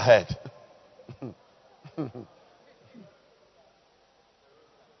curves ahead.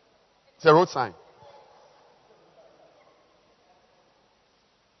 It's a road sign.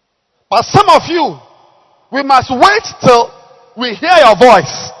 But some of you, we must wait till we hear your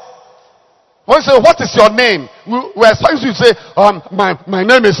voice. When you say, what is your name? We expect you to say, my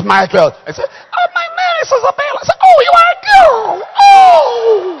name is Michael. I say, my name is Isabella. I say, you are a girl.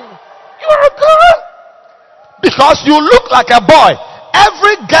 You are a girl. Because you look like a boy.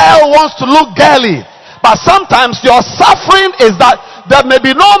 every girl wants to look girly. But sometimes your suffering is that there may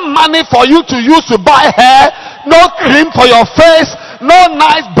be no money for you to use to buy hair, no cream for your face, no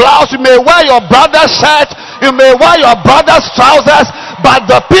nice blouse. You may wear your brother's shirt, you may wear your brother's trousers, but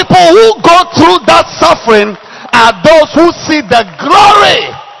the people who go through that suffering are those who see the glory,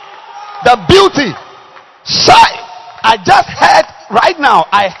 the beauty. Shine. I just heard right now,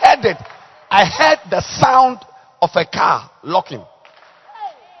 I heard it. I heard the sound of a car locking.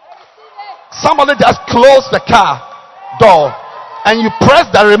 Somebody just closed the car door and you press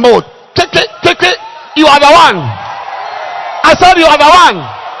the remote. Kick it, kick it. You are the one. I said you are the one.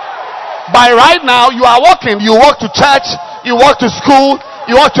 By right now, you are walking. You walk to church. You walk to school.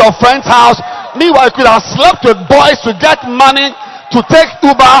 You walk to your friend's house. Meanwhile, you could have slept with boys to get money, to take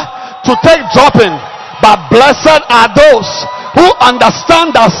Uber, to take dropping. But blessed are those who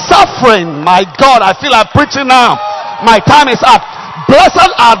understand the suffering. My God, I feel like preaching now. My time is up.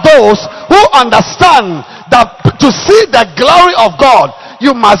 Blessed are those who understand that to see the glory of God,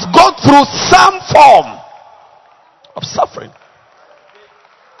 you must go through some form of suffering.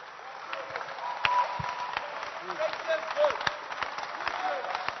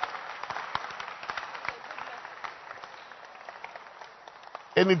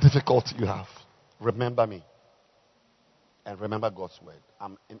 Any difficulty you have, remember me and remember God's word.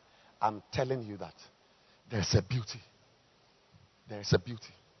 I'm telling you that there's a beauty. There is a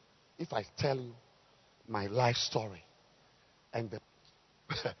beauty. If I tell you my life story and the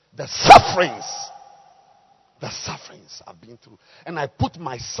sufferings I've been through, and I put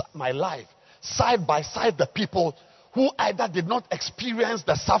my life side by side the people who either did not experience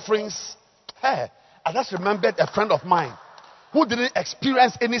the sufferings. Hey, I just remembered a friend of mine who didn't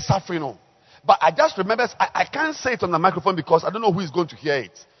experience any suffering. No. But I just remember, I can't say it on the microphone because I don't know who is going to hear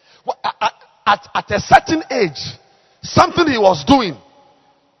it. Well, at a certain age, something he was doing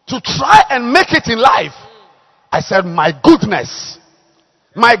to try and make it in life, I said, my goodness,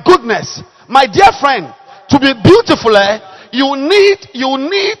 my dear friend, to be beautiful, you need, you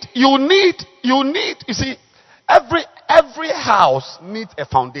see, every house needs a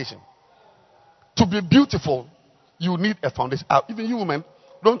foundation. To be beautiful, you need a foundation. Even you women,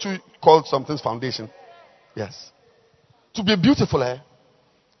 don't you call some things foundation? Yes. To be beautiful,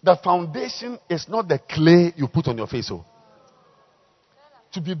 the foundation is not the clay you put on your face.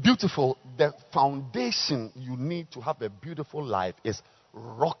 To be beautiful, the foundation you need to have a beautiful life is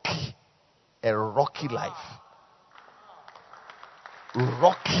rocky. A rocky life.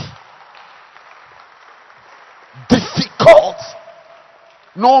 Rocky. Difficult.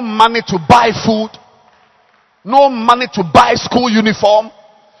 No money to buy food. No money to buy school uniform.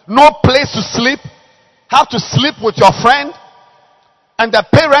 No place to sleep. Have to sleep with your friend. And the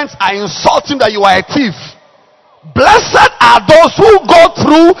parents are insulting that you are a thief. Blessed are those who go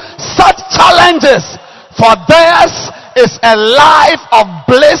through such challenges, for theirs is a life of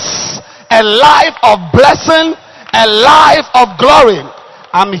bliss, a life of blessing, a life of glory.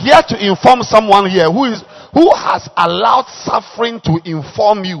 I'm here to inform someone here who has allowed suffering to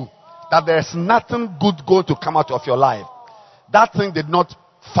inform you that there's nothing good going to come out of your life. That thing did not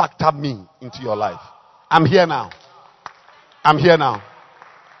factor me into your life. I'm here now. I'm here now.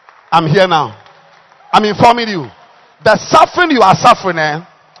 I'm here now. I'm informing you. The suffering you are suffering,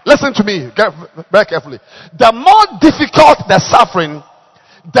 listen to me very carefully. The more difficult the suffering,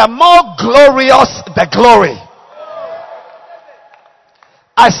 the more glorious the glory.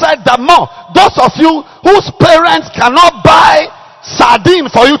 I said the more. Those of you whose parents cannot buy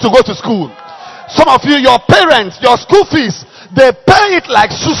sardine for you to go to school. Some of you, your parents, your school fees, they pay it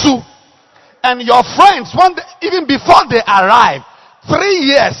like susu. And your friends, even before they arrive, 3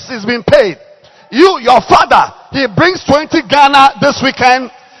 years is been paid. Your father, he brings 20 Ghana this weekend.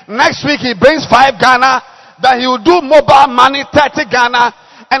 Next week he brings 5 Ghana. Then he will do mobile money, 30 Ghana.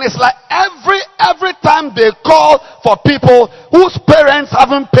 And it's like every time they call for people whose parents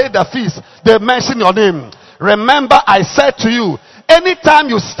haven't paid the fees, they mention your name. Remember, I said to you, anytime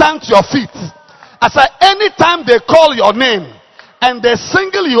you stand to your feet, I said, anytime they call your name and they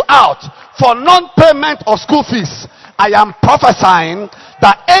single you out for non-payment of school fees, I am prophesying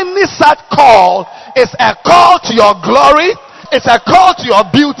that any such call is a call to your glory, it's a call to your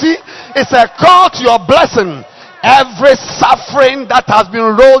beauty, it's a call to your blessing. Every suffering that has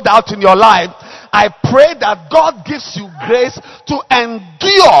been rolled out in your life, I pray that God gives you grace to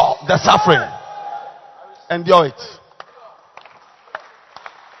endure the suffering. Endure it.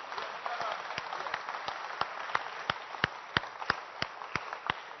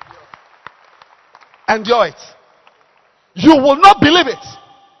 Endure it. You will not believe it.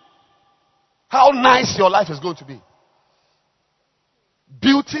 How nice your life is going to be.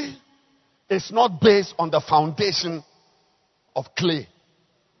 Beauty is not based on the foundation of clay.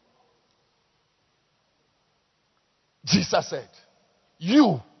 Jesus said,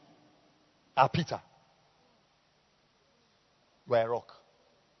 you are Peter. You are a rock.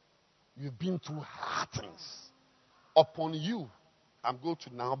 You've been through hard things. Upon you, I'm going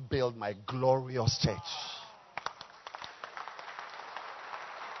to now build my glorious church.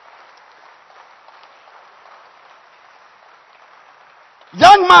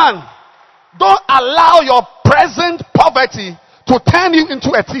 Young man, don't allow your present poverty to turn you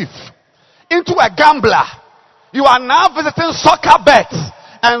into a thief, into a gambler. You are now visiting soccer bets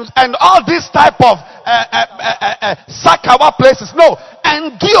and all these type of sakawa places. No,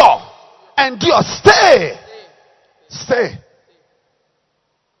 endure, stay,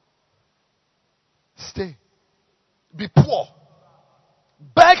 be poor,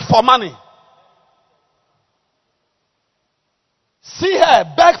 beg for money. See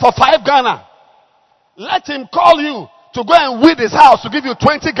her, beg for 5 Ghana. Let him call you to go and weed his house to give you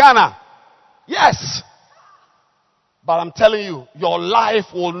 20 Ghana. Yes. But I'm telling you, your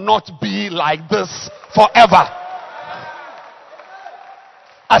life will not be like this forever.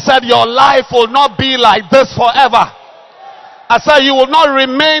 I said your life will not be like this forever. I said you will not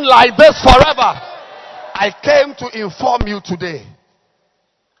remain like this forever. I came to inform you today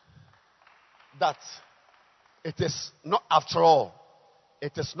that it is not, after all,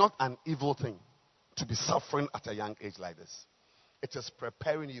 it is not an evil thing to be suffering at a young age like this. It is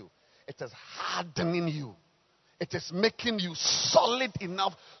preparing you. It is hardening you. It is making you solid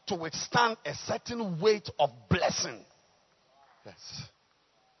enough to withstand a certain weight of blessing. Yes.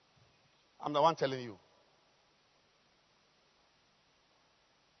 I'm the one telling you.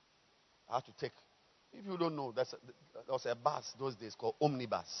 I have to take, if you don't know, there was a bus those days called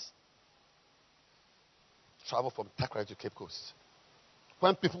Omnibus. Travel from Takrady to Cape Coast.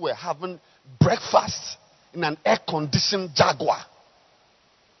 When people were having breakfast in an air-conditioned Jaguar.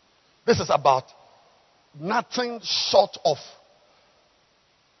 This is about nothing short of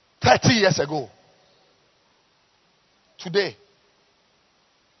 30 years ago. Today,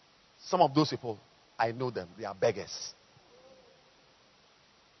 some of those people, I know them, they are beggars.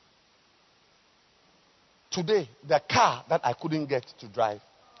 Today, the car that I couldn't get to drive,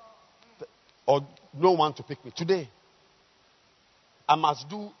 or no one to pick me, today, I must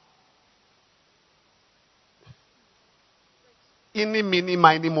do any, mini,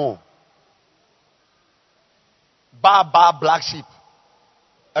 miny, more. Bar, black sheep.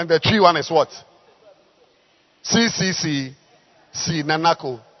 And the tree one is what? C,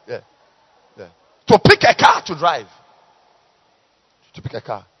 Nanako. Yeah. To pick a car to drive. To pick a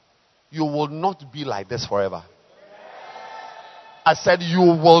car. You will not be like this forever. I said you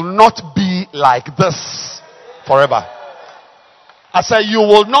will not be like this forever. I said you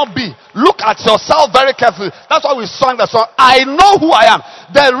will not be. Look at yourself very carefully. That's why we sang the song. I know who I am.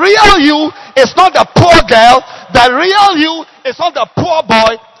 The real you is not the poor girl. The real you is not the poor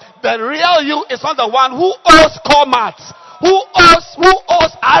boy. The real you is not the one who owes Comats, who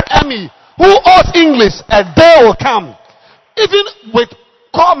owes RME, who owes English. A day will come. Even with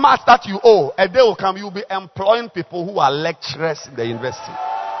Comats that you owe, a day will come. You'll be employing people who are lecturers in the university.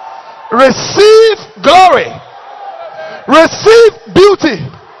 Receive glory. Receive beauty.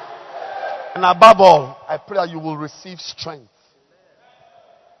 And above all, I pray that you will receive strength.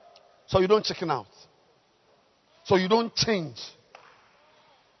 So you don't chicken out. So you don't change.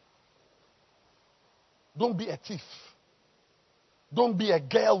 Don't be a thief. Don't be a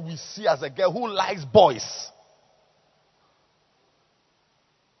girl we see as a girl who likes boys.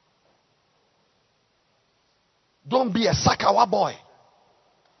 Don't be a Sakawa boy.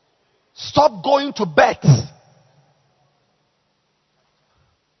 Stop going to bed.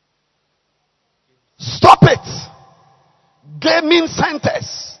 Stop it. Gaming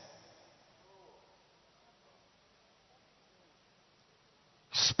centers.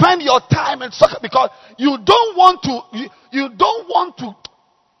 Spend your time in soccer because you don't want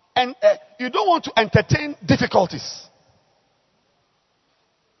to entertain difficulties.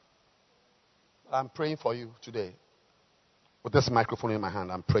 I'm praying for you today. With this microphone in my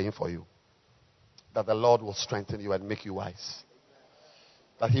hand, I'm praying for you. That the Lord will strengthen you and make you wise.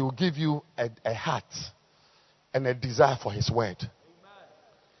 That He will give you a heart and a desire for His word.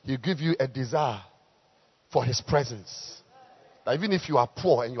 He'll give you a desire for His presence. That even if you are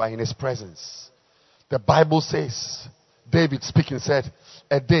poor and you are in His presence, the Bible says, David speaking said,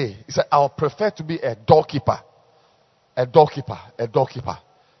 a day, he said, I'll prefer to be a doorkeeper. A doorkeeper. A doorkeeper.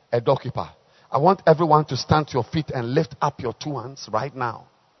 A doorkeeper. I want everyone to stand to your feet and lift up your 2 hands right now.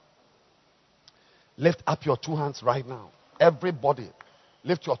 Lift up your 2 hands right now. Everybody.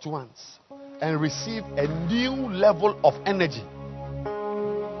 Lift your two hands and receive a new level of energy.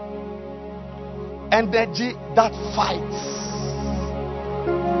 Energy that fights.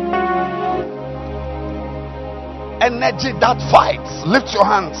 Energy that fights. Lift your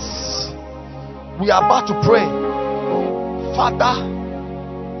hands. We are about to pray. Father,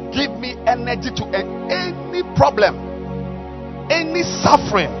 give me energy to end any problem, any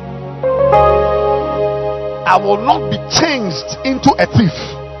suffering. I will not be changed into a thief.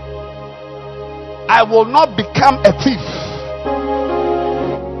 I will not become a thief.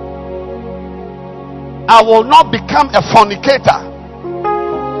 I will not become a fornicator.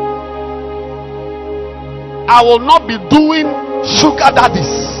 I will not be doing sugar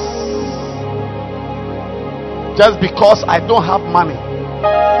daddies just because I don't have money.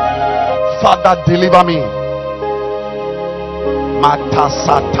 Father, deliver me.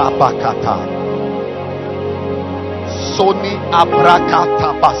 Matasata bakata. Soni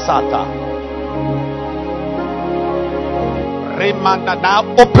abrakata basata. Remanda. Now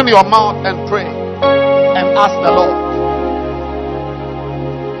open your mouth and pray and ask the Lord.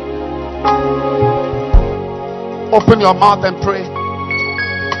 Open your mouth and pray.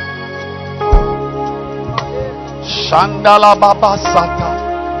 Shandala Baba Sata.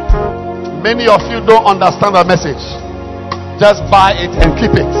 Many of you don't understand the message. Just buy it and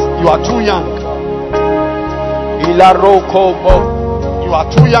keep it. You are too young. You are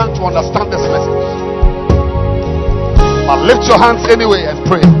too young to understand this message. But lift your hands anyway and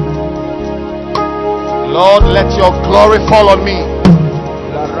pray. Lord, let your glory fall on me.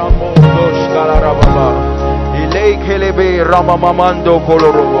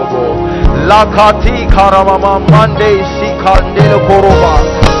 Lakati karamama mande sikandele koroba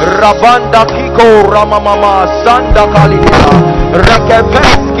rabanda kiko ramama sanda kalina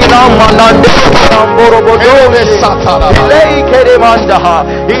rekepeski ramanande ramborobodoe ilei keremandaha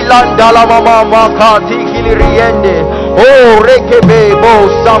ilandala mama makati kiliriende o rekebe bo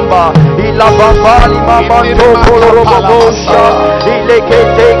samba ilababali mama to kolorobosha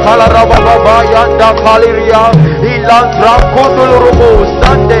ilekete kalarababa yanda kaliria ilandra kudulurubo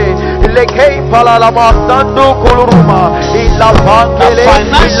sande lekei palalama sandu kuluruma illa bangele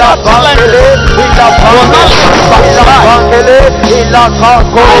illa bangele illa bangele illa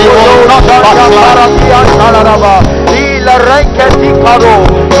kako sanda parakia salaraba illa renketi karo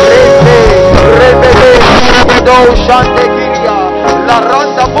rebe do shande kiria la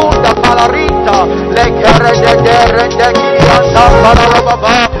randa bunda palarita lekere de rende kiria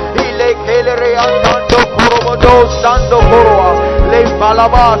salaraba ille kelere andando kurobodo sando koroa le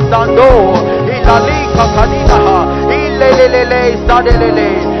balaba sando ilalika kaninaha ilelelele sadelele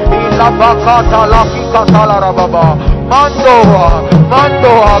ilabakata lakika salarababa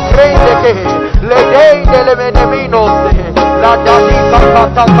mandoa krende ke le dei dele meneminos la dadika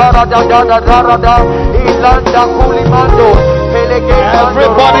katakara da ilanda kulimando pelege.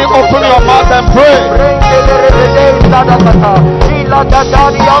 Everybody open your mouth and pray. La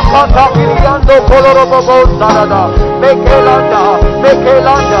dadani yankata kiriando kolorobobo sarada mekelanda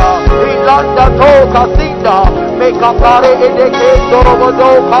ilanda toka sinda mekapare edeke dorobodo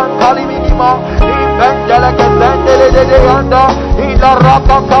kantali minima invendele kesendele de yanda ila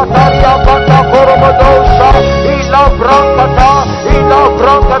raka kataria kanta korobodo sha ila brankata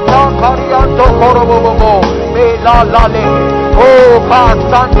karianto korobobo mela lale o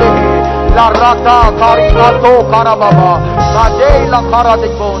kasande la rata kariato karababa madela karade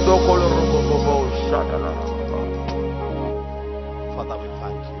kondo kolorobobo shadala. Father, we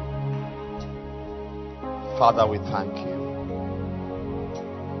thank you. Father, we thank you.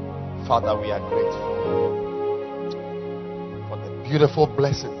 Father, we are grateful for the beautiful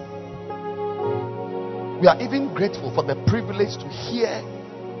blessing. We are even grateful for the privilege to hear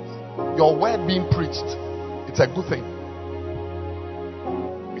your word being preached. It's a good thing.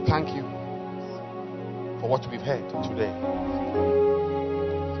 We thank you for what we've heard today.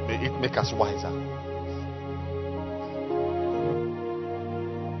 May it make us wiser.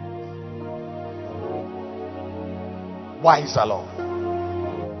 Wiser, Lord.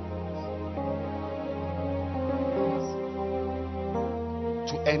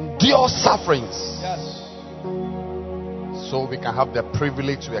 To endure sufferings. Yes. So we can have the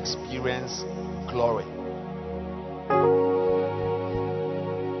privilege to experience glory.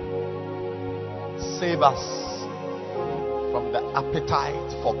 Save us from the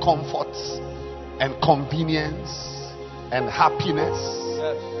appetite for comfort and convenience and happiness.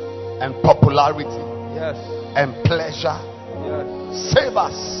 Yes. And popularity. Yes. And pleasure. Yes. Save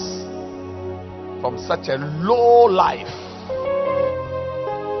us from such a low life,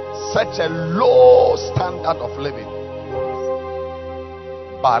 such a low standard of living.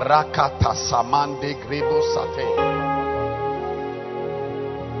 Barakata samande grebo sate.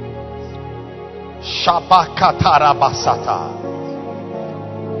 Shabakatara basata.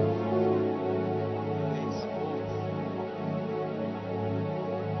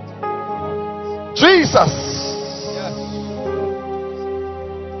 Jesus. Yes.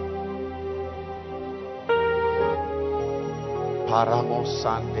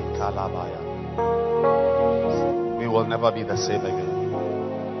 Paramosande kalabaya. We will never be the same again.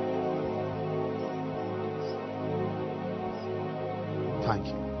 Thank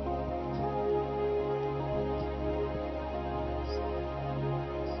you.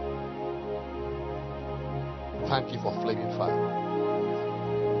 Thank you for flaming fire.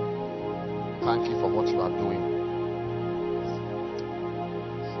 Thank you for what you are doing.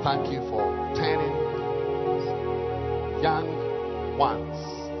 Thank you for turning young ones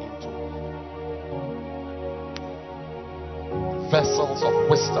into vessels of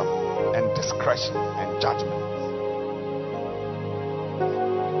wisdom and discretion and judgment.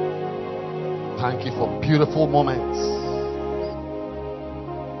 Thank you for beautiful moments.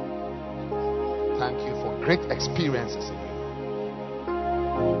 Thank you for great experiences in you.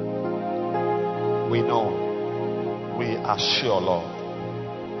 We know, we are sure, Lord,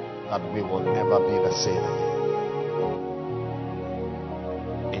 that we will never be the same again.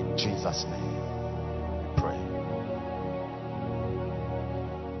 In Jesus' name, we pray.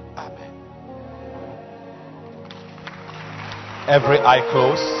 Amen. Every eye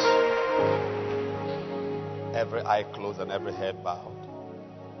closed. Every eye closed and every head bowed.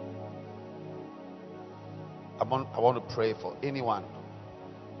 I want to pray for anyone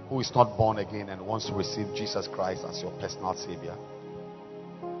who is not born again and wants to receive Jesus Christ as your personal Savior.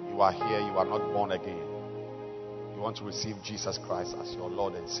 You are here, you are not born again. You want to receive Jesus Christ as your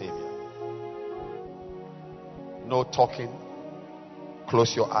Lord and Savior. No talking.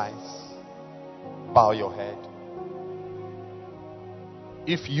 Close your eyes. Bow your head.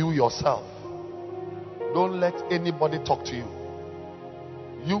 If you yourself, don't let anybody talk to you.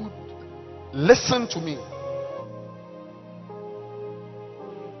 You listen to me.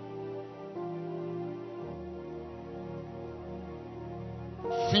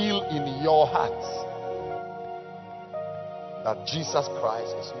 Feel in your heart that Jesus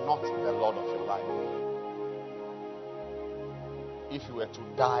Christ is not the Lord of your life. If you were to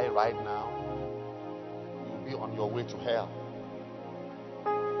die right now, you will be on your way to hell.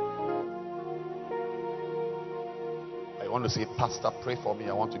 I want to say, Pastor, pray for me.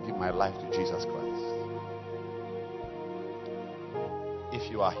 I want to give my life to Jesus Christ.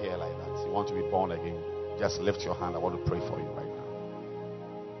 If you are here like that, you want to be born again, just lift your hand. I want to pray for you right now.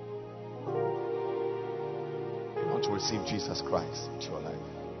 You want to receive Jesus Christ into your life.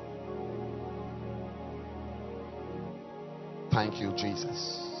 Thank you,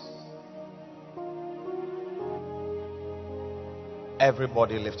 Jesus.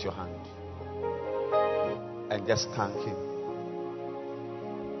 Everybody lift your hand and just thank Him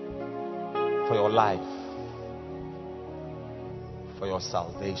for your life, for your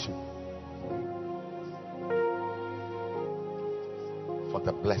salvation, for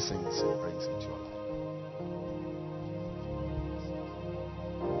the blessings He brings into your life.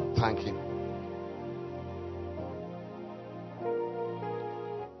 Thank Him.